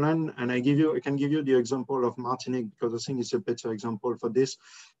in the Solent, and I can give you the example of Martinique, because I think it's a better example for this.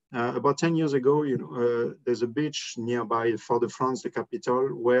 About 10 years ago, there's a beach nearby Fort-de-France, the capital,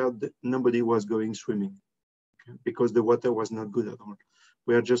 where nobody was going swimming, okay, because the water was not good at all.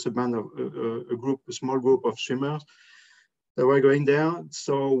 We had just a small group of swimmers that were going there.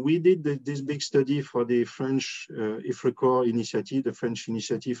 So we did this big study for the French IFRECOR initiative, the French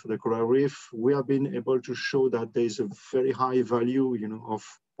initiative for the coral reef. We have been able to show that there is a very high value, of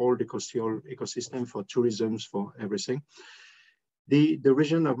all the coastal ecosystem for tourism, for everything. The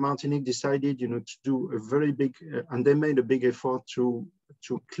region of Martinique decided, to do a very big, and they made a big effort to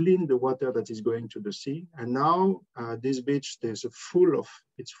clean the water that is going to the sea. And now this beach, it's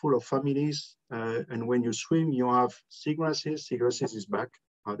full of families. And when you swim, you have seagrasses. Seagrasses is back,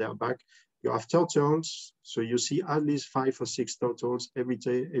 they're back. You have turtles. So you see at least 5 or 6 turtles every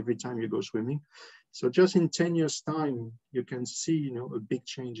time you go swimming. So just in 10 years time, you can see, a big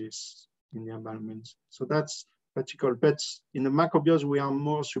changes in the environment. So that's practical. But in the microbiomes, we are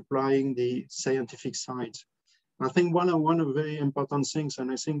more supplying the scientific side. I think one of the very important things,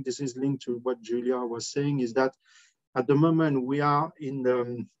 and I think this is linked to what Julia was saying, is that at the moment we are in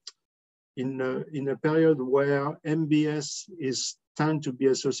a period where MBS is tend to be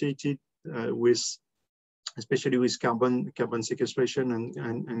associated with, especially with carbon sequestration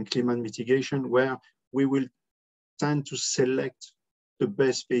and climate mitigation, where we will tend to select the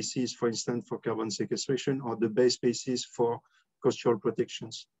best species, for instance, for carbon sequestration, or the best species for coastal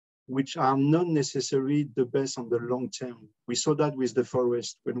protections, which are not necessarily the best on the long term. We saw that with the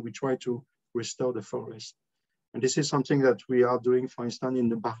forest when we try to restore the forest. And this is something that we are doing, for instance, in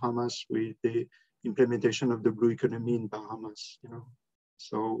the Bahamas with the implementation of the blue economy in Bahamas.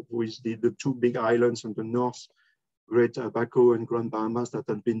 So with the 2 big islands on the north, Great Abaco and Grand Bahamas, that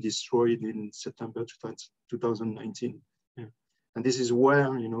had been destroyed in September 2019. Yeah. And this is where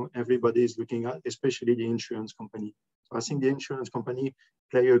everybody is looking at, especially the insurance company. I think the insurance company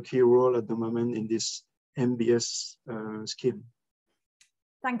play a key role at the moment in this MBS scheme.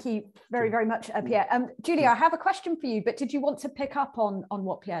 Thank you very, very much, Pierre. Julia, I have a question for you, but did you want to pick up on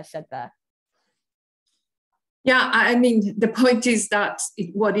what Pierre said there? Yeah, I mean, the point is that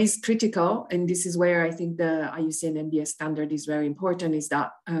what is critical, and this is where I think the IUCN MBS standard is very important, is that,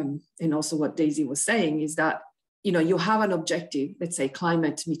 and also what Daisy was saying, is that, you know, you have an objective, let's say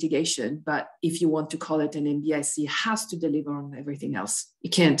climate mitigation, but if you want to call it an MBS, it has to deliver on everything else. It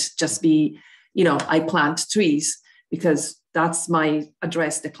can't just be, you know, I plant trees because that's my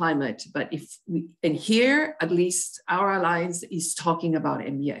address the climate. But if we, and here, at least our alliance is talking about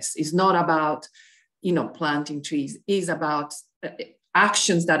MBS. It's not about, you know, planting trees, is about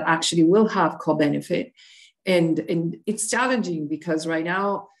actions that actually will have co-benefit. And it's challenging because right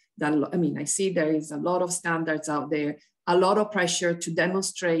now, I mean, I see there is a lot of standards out there, a lot of pressure to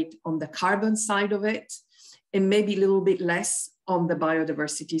demonstrate on the carbon side of it, and maybe a little bit less on the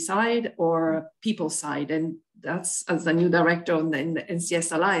biodiversity side or people side. And that's, as the new director on the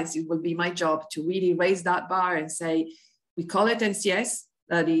NCS Alliance, it will be my job to really raise that bar and say, we call it NCS,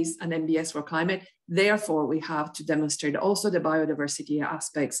 that is an MBS for climate. Therefore, we have to demonstrate also the biodiversity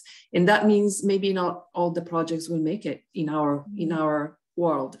aspects. And that means maybe not all the projects will make it in our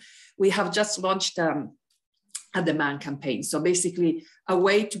world. We have just launched a demand campaign. So basically a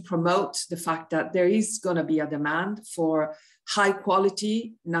way to promote the fact that there is going to be a demand for high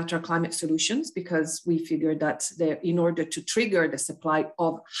quality natural climate solutions, because we figured that in order to trigger the supply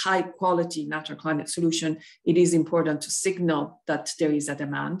of high quality natural climate solution, it is important to signal that there is a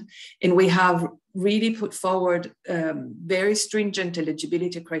demand. And we have really put forward very stringent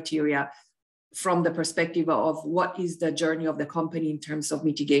eligibility criteria from the perspective of what is the journey of the company in terms of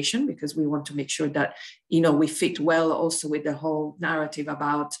mitigation, because we want to make sure that, you know, we fit well also with the whole narrative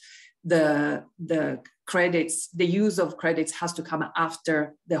about the credits. The use of credits has to come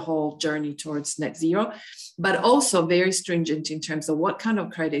after the whole journey towards net zero, but also very stringent in terms of what kind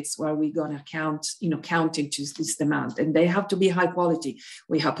of credits are we going to count into this demand, and they have to be high quality.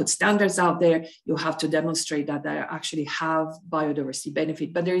 We have put standards out there. You have to demonstrate that they actually have biodiversity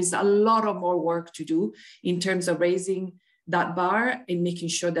benefit, but there is a lot of more work to do in terms of raising that bar and making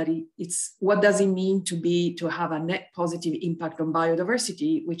sure that it's what does it mean to have a net positive impact on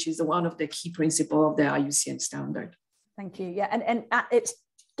biodiversity, which is one of the key principles of the IUCN standard. Thank you. Yeah, and it's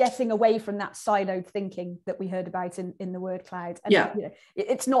getting away from that siloed thinking that we heard about in the word cloud. And, yeah, you know,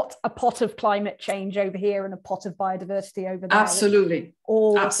 it's not a pot of climate change over here and a pot of biodiversity over there. Absolutely.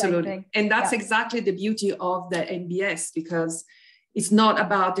 All absolutely. And that's exactly the beauty of the NBS, because it's not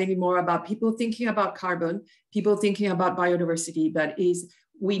anymore about people thinking about carbon, people thinking about biodiversity, but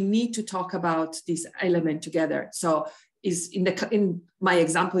we need to talk about this element together. So in my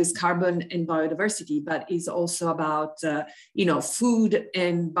example is carbon and biodiversity, but is also about food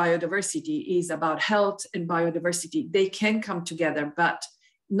and biodiversity, is about health and biodiversity. They can come together, but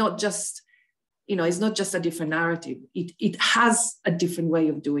not just, it's not just a different narrative. It has a different way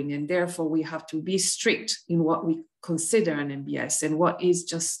of doing, and therefore we have to be strict in what we consider an MBS and what is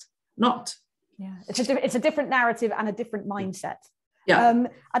just not. Yeah, it's a different narrative and a different mindset. Yeah.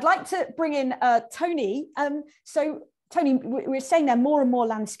 I'd like to bring in Tony. So Tony, we're saying that more and more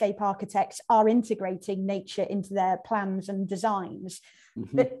landscape architects are integrating nature into their plans and designs.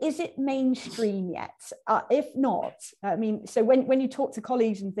 Mm-hmm. But is it mainstream yet? If not, I mean, so when you talk to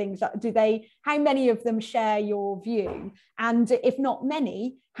colleagues and things, how many of them share your view? And if not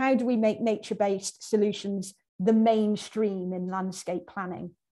many, how do we make nature-based solutions the mainstream in landscape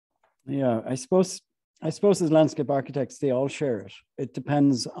planning? Yeah, I suppose as landscape architects, they all share it. It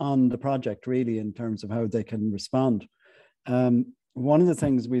depends on the project, really, in terms of how they can respond. One of the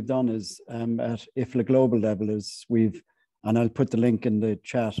things we've done is at IFLA global level is and I'll put the link in the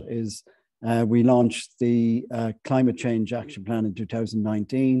chat, is we launched the Climate Change Action Plan in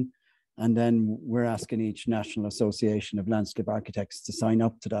 2019. And then we're asking each National Association of Landscape Architects to sign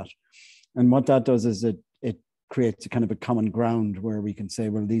up to that. And what that does is it creates a kind of a common ground where we can say,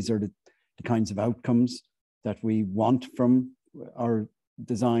 well, these are the kinds of outcomes that we want from our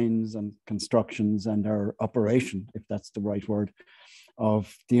designs and constructions and our operation, if that's the right word,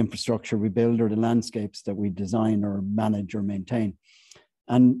 of the infrastructure we build or the landscapes that we design or manage or maintain.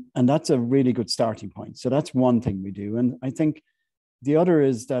 And that's a really good starting point. So that's one thing we do. And I think the other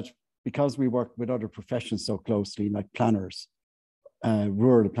is that because we work with other professions so closely, like planners,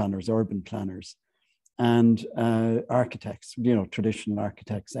 rural planners, urban planners, and architects, traditional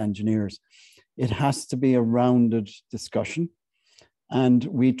architects, engineers, it has to be a rounded discussion. And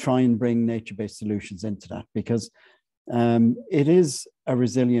we try and bring nature-based solutions into that, because it is a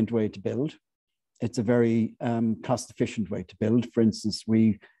resilient way to build. it's a very cost-efficient way to build. For instance,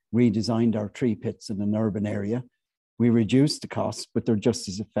 we redesigned our tree pits in an urban area. We reduced the costs, but they're just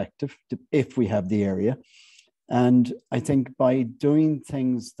as effective if we have the area. And I think by doing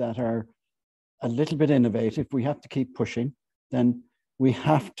things that are a little bit innovative, we have to keep pushing. Then we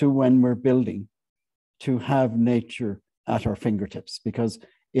have to, when we're building, to have nature at our fingertips, because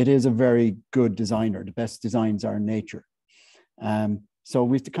it is a very good designer. The best designs are nature. So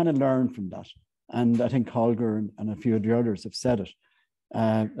we have to kind of learn from that. And I think Holger and a few of the others have said it.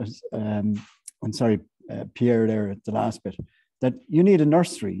 I'm sorry, Pierre there at the last bit, that you need a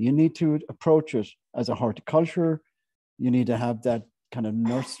nursery. You need to approach it as a horticulture. You need to have that kind of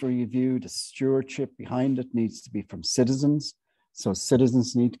nursery view. The stewardship behind it needs to be from citizens. So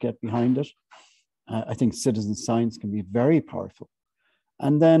citizens need to get behind it. I think citizen science can be very powerful.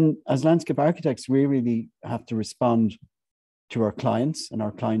 And then as landscape architects, we really have to respond to our clients, and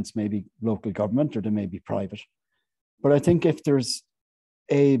our clients may be local government or they may be private. But I think if there's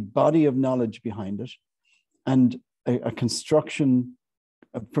a body of knowledge behind it and a construction,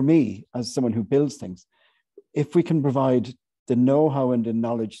 for me, as someone who builds things, if we can provide the know-how and the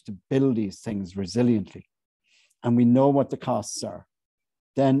knowledge to build these things resiliently, and we know what the costs are,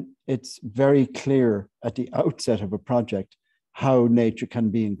 then it's very clear at the outset of a project how nature can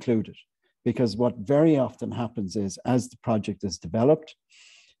be included. Because what very often happens is, as the project is developed,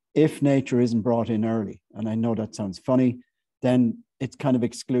 if nature isn't brought in early, and I know that sounds funny, then it's kind of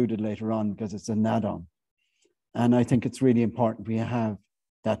excluded later on because it's an add-on. And I think it's really important we have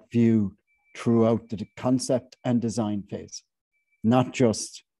that view throughout the concept and design phase, not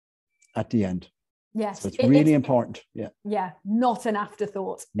just at the end. Yes. So it's really important. Yeah. Yeah. Not an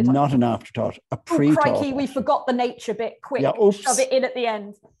afterthought. Not an afterthought, a pre-thought. Oh, crikey, we forgot the nature bit. Quick, yeah, oops. Shove it in at the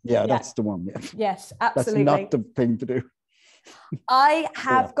end. Yeah, that's the one. Yeah. Yes, absolutely. That's not the thing to do. I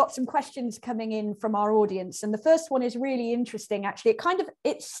have got some questions coming in from our audience, and the first one is really interesting. Actually,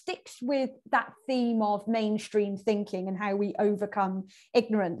 it sticks with that theme of mainstream thinking and how we overcome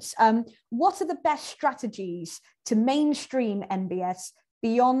ignorance. What are the best strategies to mainstream NBS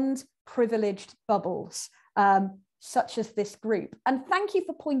beyond privileged bubbles, such as this group? And thank you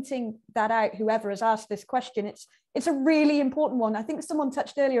for pointing that out, whoever has asked this question. It's a really important one. I think someone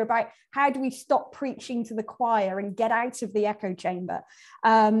touched earlier about how do we stop preaching to the choir and get out of the echo chamber?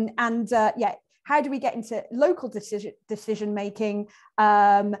 How do we get into local decision making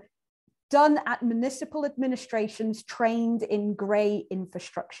done at municipal administrations trained in grey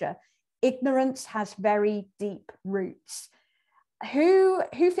infrastructure? Ignorance has very deep roots. Who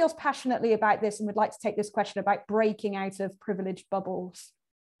feels passionately about this and would like to take this question about breaking out of privileged bubbles?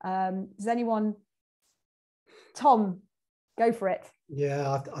 Does anyone? Tom, go for it.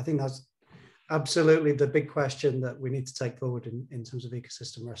 Yeah, I think that's absolutely the big question that we need to take forward in terms of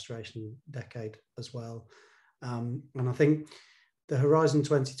ecosystem restoration decade as well. And I think the Horizon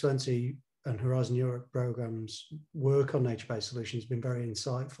 2020 and Horizon Europe programs work on nature-based solutions has been very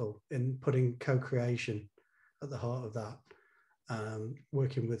insightful in putting co-creation at the heart of that.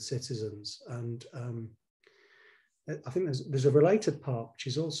 Working with citizens, and I think there's a related part which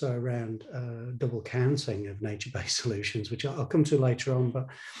is also around double counting of nature-based solutions, which I'll come to later on. But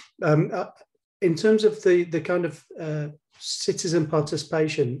in terms of the kind of citizen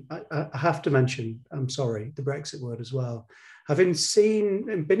participation, I have to mention, I'm sorry, the Brexit word as well. Having seen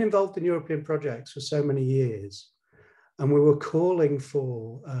and been involved in European projects for so many years, and we were calling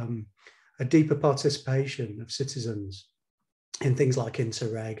for a deeper participation of citizens in things like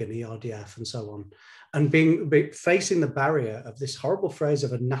Interreg and ERDF and so on, and facing the barrier of this horrible phrase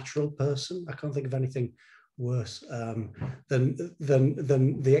of a natural person. I can't think of anything worse than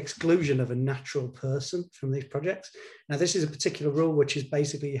the exclusion of a natural person from these projects. Now, this is a particular rule, which is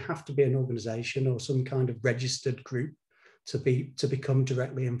basically you have to be an organization or some kind of registered group to become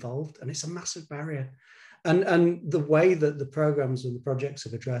directly involved, and it's a massive barrier. And the way that the programs and the projects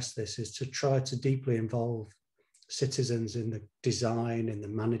have addressed this is to try to deeply involve citizens in the design, in the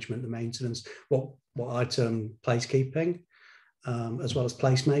management, the maintenance, what I term placekeeping, as well as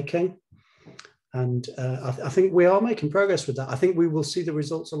placemaking. And I think we are making progress with that. I think we will see the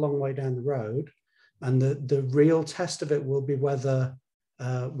results a long way down the road, and the real test of it will be whether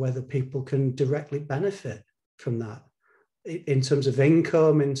people can directly benefit from that in terms of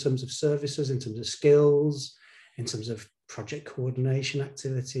income, in terms of services, in terms of skills, in terms of project coordination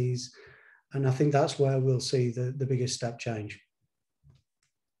activities. And I think that's where we'll see the biggest step change.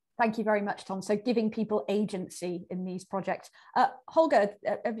 Thank you very much, Tom. So giving people agency in these projects. Holger,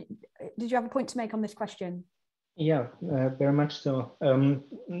 did you have a point to make on this question? Yeah, very much so.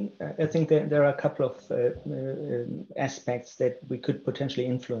 I think that there are a couple of aspects that we could potentially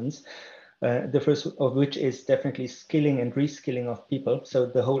influence. The first of which is definitely skilling and reskilling of people. So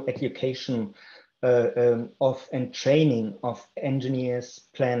the whole education of and training of engineers,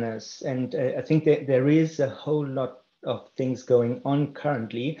 planners, and I think that there is a whole lot of things going on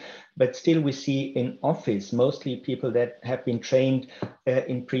currently, but still we see in office mostly people that have been trained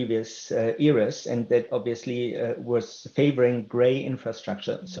in previous eras, and that obviously was favoring gray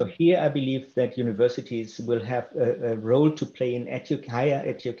infrastructure. So here I believe that universities will have a role to play in higher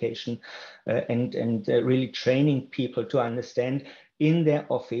education and really training people to understand in their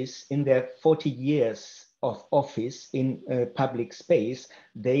office, in their 40 years of office in public space,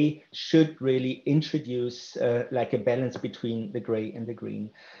 they should really introduce like a balance between the gray and the green.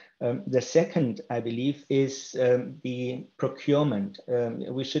 The second, I believe, is the procurement.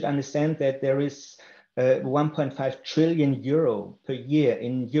 We should understand that there is 1.5 trillion euro per year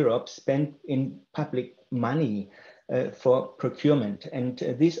in Europe spent in public money for procurement. And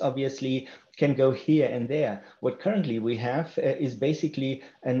this obviously can go here and there. What currently we have is basically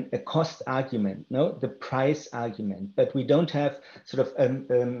a cost argument, no, the price argument, but we don't have sort of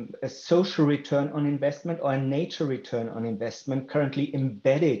a social return on investment or a nature return on investment currently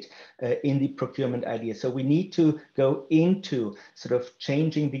embedded in the procurement idea. So we need to go into sort of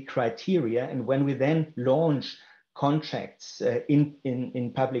changing the criteria, and when we then launch contracts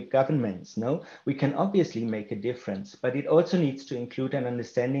in public governments, no, we can obviously make a difference, but it also needs to include an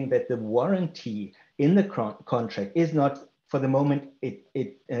understanding that the warranty in the contract is not, for the moment, it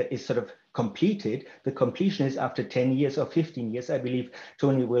is sort of completed. The completion is after 10 years or 15 years. I believe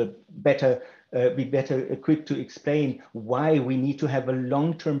Tony will be better equipped to explain why we need to have a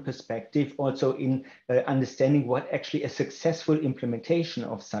long-term perspective also in understanding what actually a successful implementation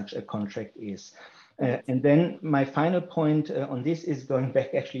of such a contract is. And then my final point on this is going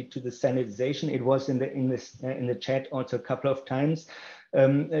back actually to the standardization. It was in the chat also a couple of times.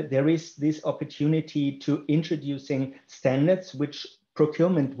 There is this opportunity to introducing standards which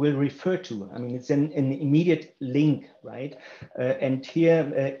procurement will refer to. I mean, it's an immediate link, right? And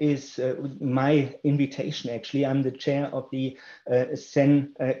here is my invitation, actually. I'm the chair of the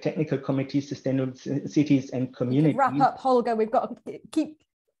SEN Technical Committee, Sustainable Cities and Communities. Wrap up, Holger. We've got to keep...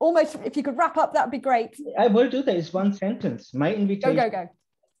 Almost, if you could wrap up, that would be great. I will do that. It's one sentence. My invitation. Go.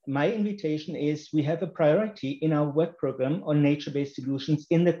 My invitation is we have a priority in our work program on nature-based solutions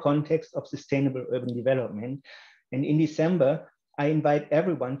in the context of sustainable urban development. And in December, I invite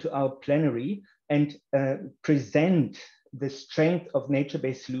everyone to our plenary and present the strength of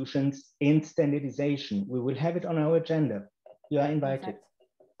nature-based solutions in standardization. We will have it on our agenda. You are invited. Perfect.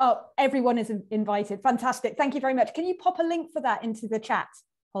 Oh, everyone is invited. Fantastic. Thank you very much. Can you pop a link for that into the chat,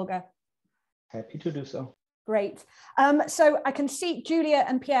 Holger? Happy to do so. Great. So I can see Julia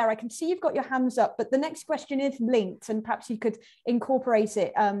and Pierre, I can see you've got your hands up, but the next question is linked, and perhaps you could incorporate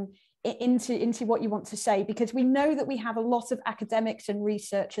it into what you want to say, because we know that we have a lot of academics and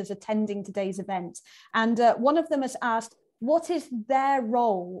researchers attending today's event. And one of them has asked, what is their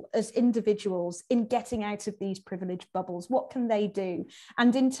role as individuals in getting out of these privileged bubbles? What can they do?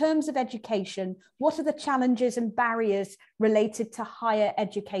 And in terms of education, what are the challenges and barriers related to higher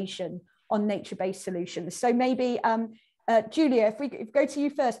education on nature-based solutions? So maybe, Julia, if we go to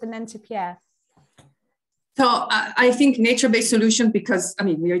you first and then to Pierre. So I think nature-based solution, because I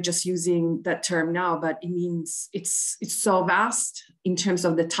mean, we are just using that term now, but it means it's so vast in terms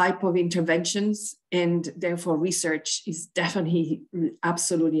of the type of interventions, and therefore research is definitely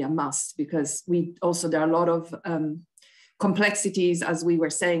absolutely a must, because there are a lot of complexities, as we were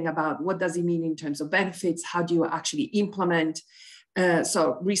saying, about what does it mean in terms of benefits, how do you actually implement.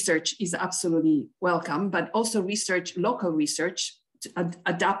 So research is absolutely welcome, but also local research,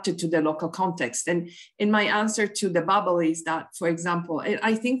 adapted to the local context. And in my answer to the bubble is that, for example,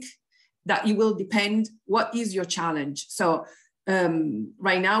 I think that it will depend what is your challenge. So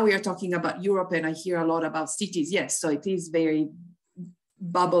right now we are talking about Europe, and I hear a lot about cities. Yes, so it is very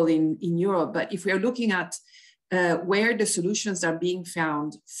bubble in Europe. But if we are looking at where the solutions are being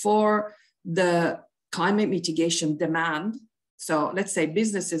found for the climate mitigation demand, so let's say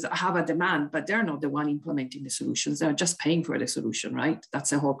businesses have a demand, but they're not the one implementing the solutions. They're just paying for the solution, right?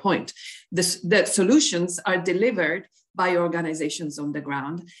 That's the whole point. The solutions are delivered by organizations on the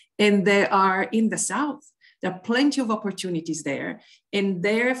ground, and they are in the South. There are plenty of opportunities there. And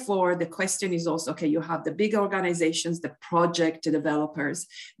therefore, the question is also, okay, you have the big organizations, the project developers,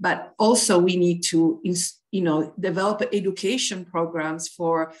 but also we need to develop education programs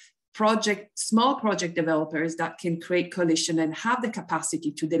for small project developers that can create coalition and have the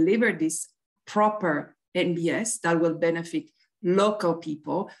capacity to deliver this proper NBS that will benefit local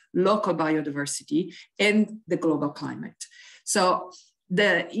people, local biodiversity, and the global climate. So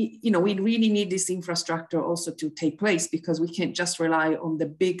we really need this infrastructure also to take place, because we can't just rely on the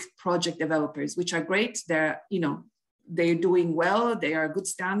big project developers, which are great. They're doing well, they are good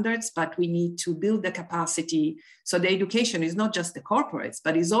standards, but we need to build the capacity. So the education is not just the corporates,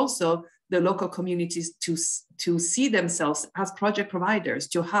 but is also the local communities to see themselves as project providers,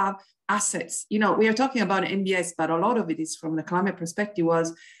 to have assets. We are talking about NBS, but a lot of it is from the climate perspective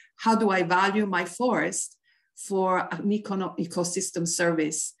was, how do I value my forest for an ecosystem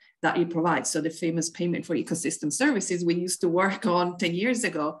service that it provides? So the famous payment for ecosystem services we used to work on 10 years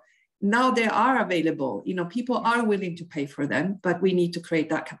ago, now they are available. People are willing to pay for them, but we need to create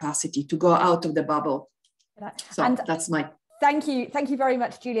that capacity to go out of the bubble. So that's my... Thank you very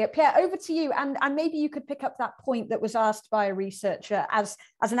much, Julia. Pierre, over to you, and maybe you could pick up that point that was asked by a researcher as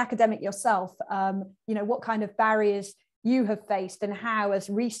an academic yourself. What kind of barriers you have faced, and how, as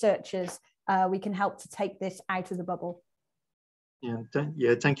researchers, we can help to take this out of the bubble.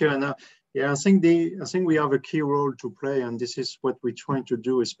 Thank you, Anna. I think we have a key role to play, and this is what we're trying to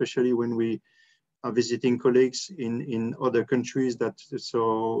do, especially when we are visiting colleagues in other countries.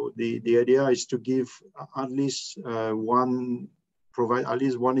 So the idea is to give at least provide at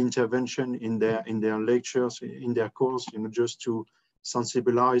least one intervention in their lectures, in their course, just to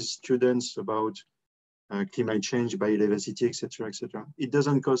sensibilize students about climate change, biodiversity, etc., etc. It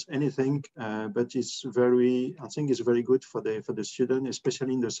doesn't cost anything, but I think it's very good for the student,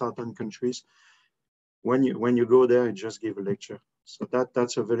 especially in the southern countries. When you go there, you just give a lecture. So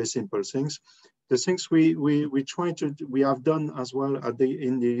that's a very simple things. The things we have done as well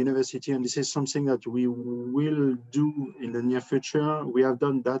in the university, and this is something that we will do in the near future. We have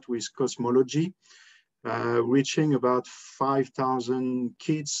done that with cosmology, reaching about 5,000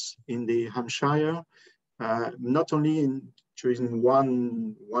 kids in the Hampshire. Not only during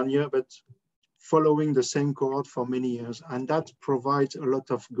one year, but following the same cohort for many years. And that provides a lot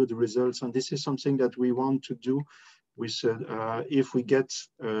of good results. And this is something that we want to do with, if we get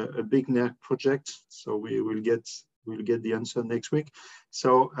a big NERC project, so we'll get the answer next week.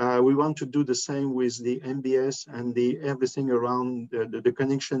 So we want to do the same with the MBS and everything around the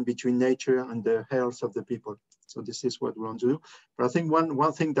connection between nature and the health of the people. So this is what we want to do. But I think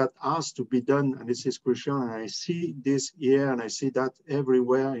one thing that has to be done, and this is crucial, and I see this here and I see that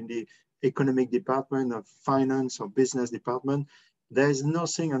everywhere in the economic department, of finance or business department, there is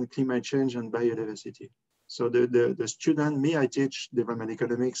nothing on climate change and biodiversity. So the student, I teach development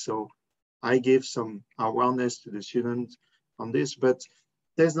economics, so I give some awareness to the students on this, but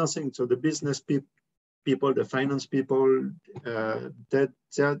there's nothing. So the business people, the finance people, they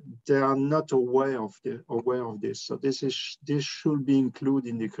are not aware of this. So this should be included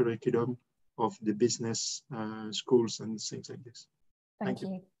in the curriculum of the business schools and things like this. Thank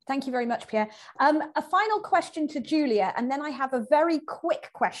you. Thank you very much, Pierre. A final question to Julia, and then I have a very quick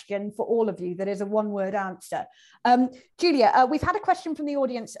question for all of you that is a one-word answer. Julia, we've had a question from the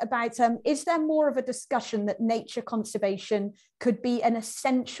audience about, is there more of a discussion that nature conservation could be an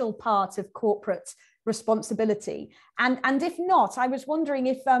essential part of corporate responsibility? And if not, I was wondering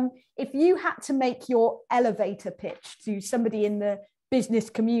if you had to make your elevator pitch to somebody in the business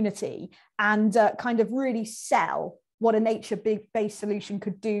community and kind of really sell what a nature-based solution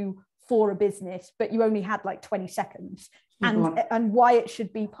could do for a business, but you only had like 20 seconds, and why it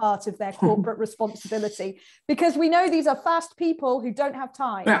should be part of their corporate responsibility, because we know these are fast people who don't have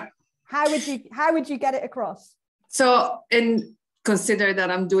time. Yeah. How would you get it across? So, and consider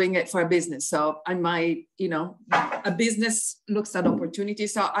that I'm doing it for a business. So I might, a business looks at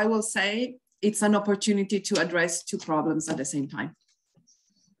opportunities. So I will say it's an opportunity to address two problems at the same time.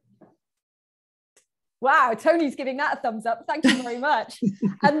 Wow, Tony's giving that a thumbs up. Thank you very much.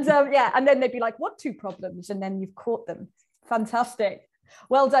 And and then they'd be like, what two problems? And then you've caught them. Fantastic.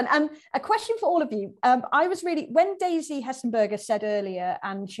 Well done. A question for all of you. I was really, when Daisy Hessenberger said earlier,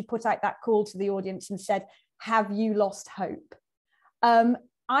 and she put out that call to the audience and said, have you lost hope?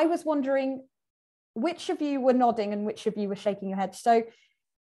 I was wondering which of you were nodding and which of you were shaking your head. So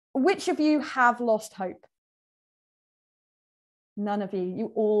which of you have lost hope? None of you.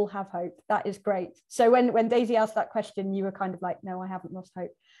 You all have hope. That is great. So when Daisy asked that question, you were kind of like, no, I haven't lost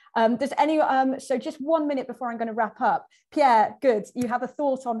hope. Does anyone, so just 1 minute before I'm going to wrap up. Pierre, good. You have a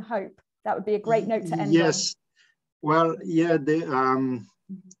thought on hope. That would be a great note to end on. Well, yeah,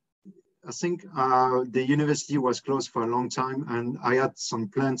 I think the university was closed for a long time, and I had some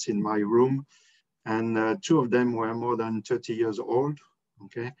plants in my room, and 2 of them were more than 30 years old.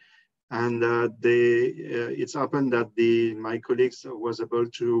 Okay. And it's happened that my colleagues was able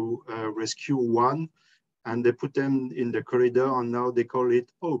to rescue one, and they put them in the corridor, and now they call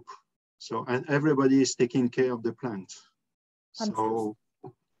it Hope. So, and everybody is taking care of the plant. Fantastic. So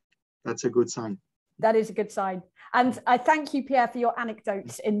that's a good sign. That is a good sign. And I thank you, Pierre, for your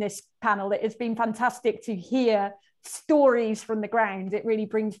anecdotes in this panel. It has been fantastic to hear stories from the ground. It really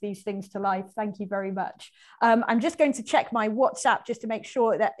brings these things to life. Thank you very much. I'm just going to check my WhatsApp just to make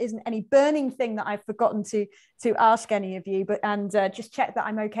sure that isn't any burning thing that I've forgotten to ask any of you, and just check that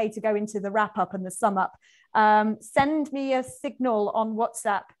I'm okay to go into the wrap up and the sum up. Send me a signal on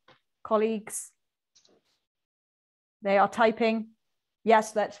WhatsApp, colleagues. They are typing.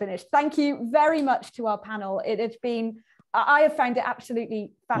 Yes, let's finish. Thank you very much to our panel. It has been, I have found it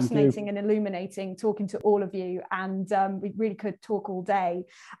absolutely fascinating and illuminating talking to all of you, and we really could talk all day.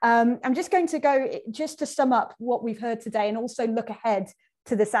 I'm just going to go just to sum up what we've heard today and also look ahead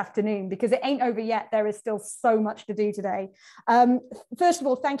to this afternoon, because it ain't over yet. There is still so much to do today. First of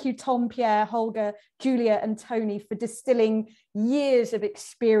all, thank you, Tom, Pierre, Holger, Julia, and Tony, for distilling years of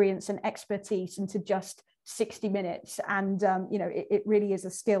experience and expertise into just 60 minutes. And, you know, it really is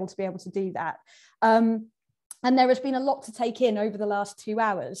a skill to be able to do that. And there has been a lot to take in over the last 2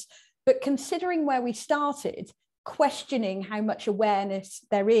 hours, but considering where we started, questioning how much awareness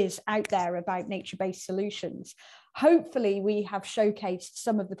there is out there about nature-based solutions, hopefully we have showcased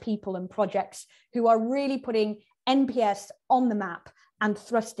some of the people and projects who are really putting NPS on the map and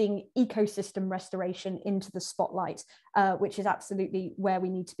thrusting ecosystem restoration into the spotlight, which is absolutely where we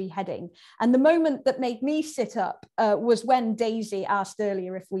need to be heading. And the moment that made me sit up was when Daisy asked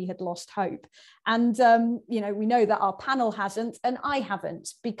earlier if we had lost hope. And, you know, we know that our panel hasn't, and I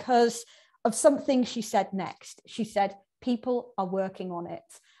haven't, because of something she said next. She said, people are working on it.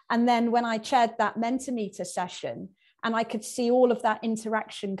 And then when I chaired that Mentimeter session, and I could see all of that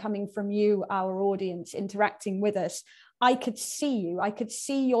interaction coming from you, our audience, interacting with us, I could see you, I could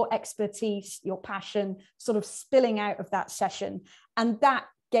see your expertise, your passion sort of spilling out of that session. And that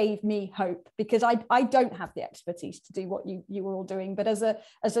gave me hope, because I don't have the expertise to do what you were all doing. But as a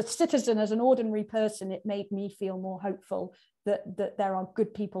citizen, as an ordinary person, it made me feel more hopeful that there are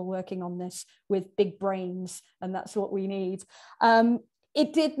good people working on this with big brains, and that's what we need.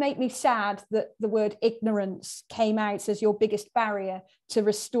 It did make me sad that the word ignorance came out as your biggest barrier to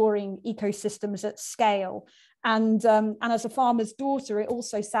restoring ecosystems at scale. And as a farmer's daughter, it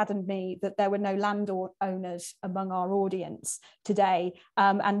also saddened me that there were no landowners among our audience today.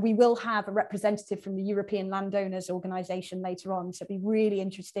 And we will have a representative from the European Landowners Organization later on, so it'd be really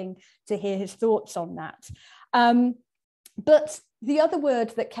interesting to hear his thoughts on that. But the other word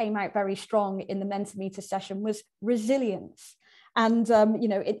that came out very strong in the Mentimeter session was resilience. And, you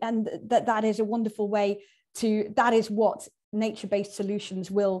know, that is a wonderful way to, that is what nature-based solutions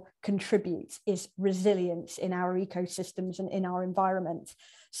will contribute, is resilience in our ecosystems and in our environment.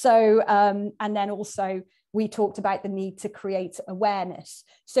 So, and then also we talked about the need to create awareness.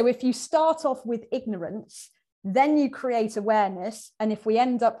 So if you start off with ignorance, then you create awareness. And if we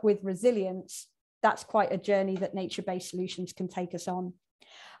end up with resilience, that's quite a journey that nature-based solutions can take us on.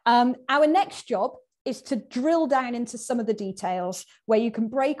 Our next job is to drill down into some of the details where you can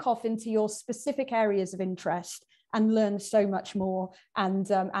break off into your specific areas of interest and learn so much more, and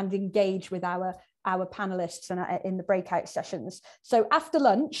engage with our panelists and in the breakout sessions. So after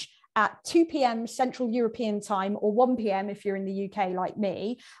lunch at 2 p.m. Central European time, or 1 p.m. if you're in the UK like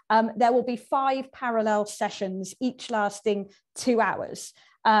me, there will be 5 parallel sessions, each lasting 2 hours.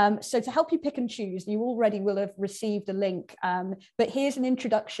 So to help you pick and choose, you already will have received a link, but here's an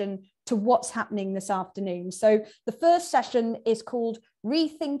introduction to what's happening this afternoon. So the first session is called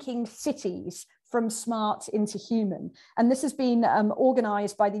Rethinking Cities from Smart into Human. And this has been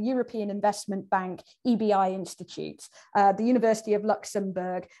organised by the European Investment Bank, EBI Institute, the University of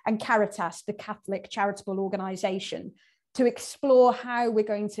Luxembourg, and Caritas, the Catholic charitable organisation, to explore how we're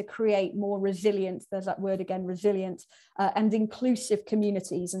going to create more resilient, there's that word again, resilient, and inclusive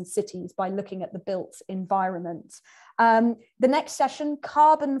communities and cities by looking at the built environment. The next session,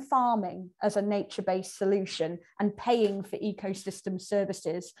 carbon farming as a nature-based solution and paying for ecosystem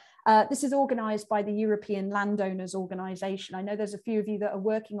services. This is organised by the European Landowners Organization. I know there's a few of you that are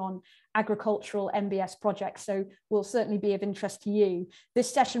working on agricultural MBS projects, so will certainly be of interest to you.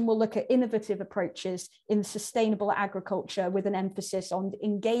 This session will look at innovative approaches in sustainable agriculture with an emphasis on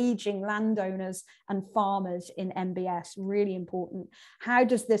engaging landowners and farmers in MBS, really important. How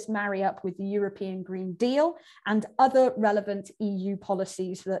does this marry up with the European Green Deal and other relevant EU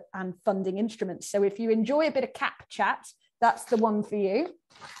policies and funding instruments? So if you enjoy a bit of CAP chat, that's the one for you.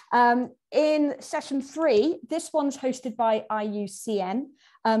 In session 3, this one's hosted by IUCN.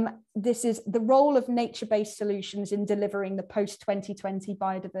 This is the role of nature-based solutions in delivering the post-2020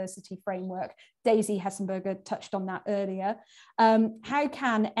 biodiversity framework. Daisy Hessenberger touched on that earlier. How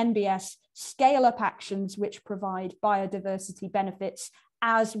can NBS scale up actions which provide biodiversity benefits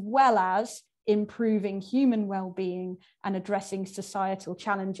as well as improving human well-being and addressing societal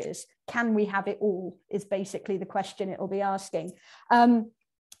challenges. Can we have it all is basically the question it will be asking.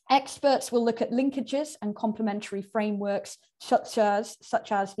 Experts will look at linkages and complementary frameworks such as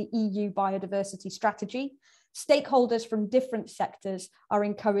the EU biodiversity strategy. Stakeholders from different sectors are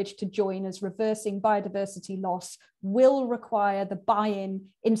encouraged to join, as reversing biodiversity loss will require the buy-in,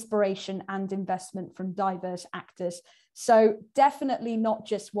 inspiration and investment from diverse actors. So definitely not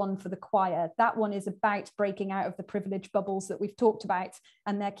just one for the choir. That one is about breaking out of the privilege bubbles that we've talked about,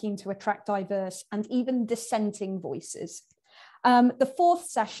 and they're keen to attract diverse and even dissenting voices. The fourth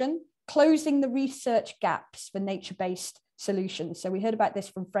session, closing the research gaps for nature-based solutions. So we heard about this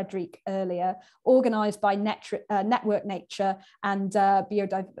from Frederic earlier, organised by NetworkNature and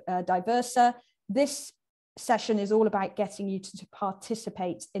Biodiversa. This session is all about getting you to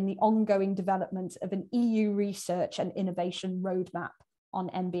participate in the ongoing development of an EU research and innovation roadmap on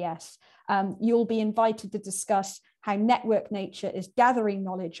NBS. You'll be invited to discuss how NetworkNature is gathering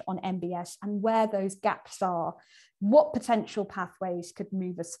knowledge on NBS and where those gaps are, what potential pathways could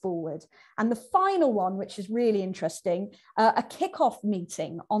move us forward. And the final one, which is really interesting, a kickoff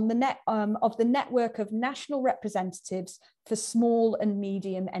meeting on the of the network of national representatives for small and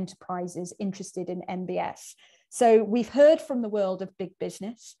medium enterprises interested in NBS. So we've heard from the world of big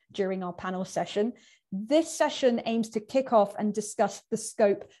business during our panel session. This session aims to kick off and discuss the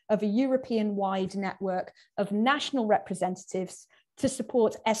scope of a European-wide network of national representatives to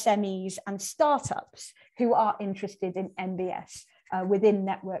support SMEs and startups who are interested in NBS within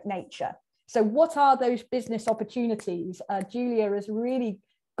NetworkNature. So what are those business opportunities? Julia has really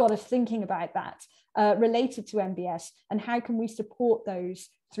got us thinking about that related to NBS, and how can we support those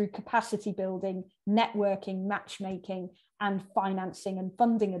through capacity building, networking, matchmaking, and financing and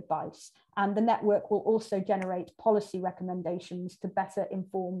funding advice. And the network will also generate policy recommendations to better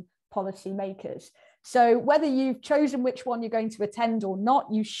inform policy makers. So whether you've chosen which one you're going to attend or not,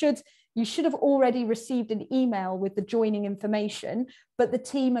 you should have already received an email with the joining information, but the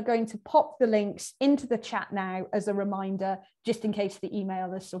team are going to pop the links into the chat now as a reminder, just in case the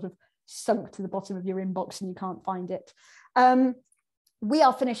email is sort of sunk to the bottom of your inbox and you can't find it. We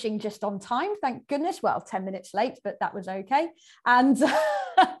are finishing just on time, thank goodness. Well, 10 minutes late, but that was okay. And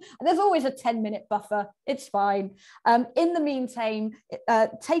there's always a 10-minute buffer, it's fine. In the meantime,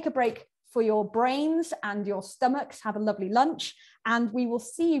 take a break for your brains and your stomachs, have a lovely lunch, and we will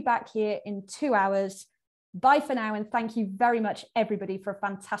see you back here in 2 hours. Bye for now, and thank you very much, everybody, for a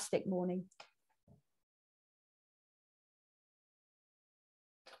fantastic morning.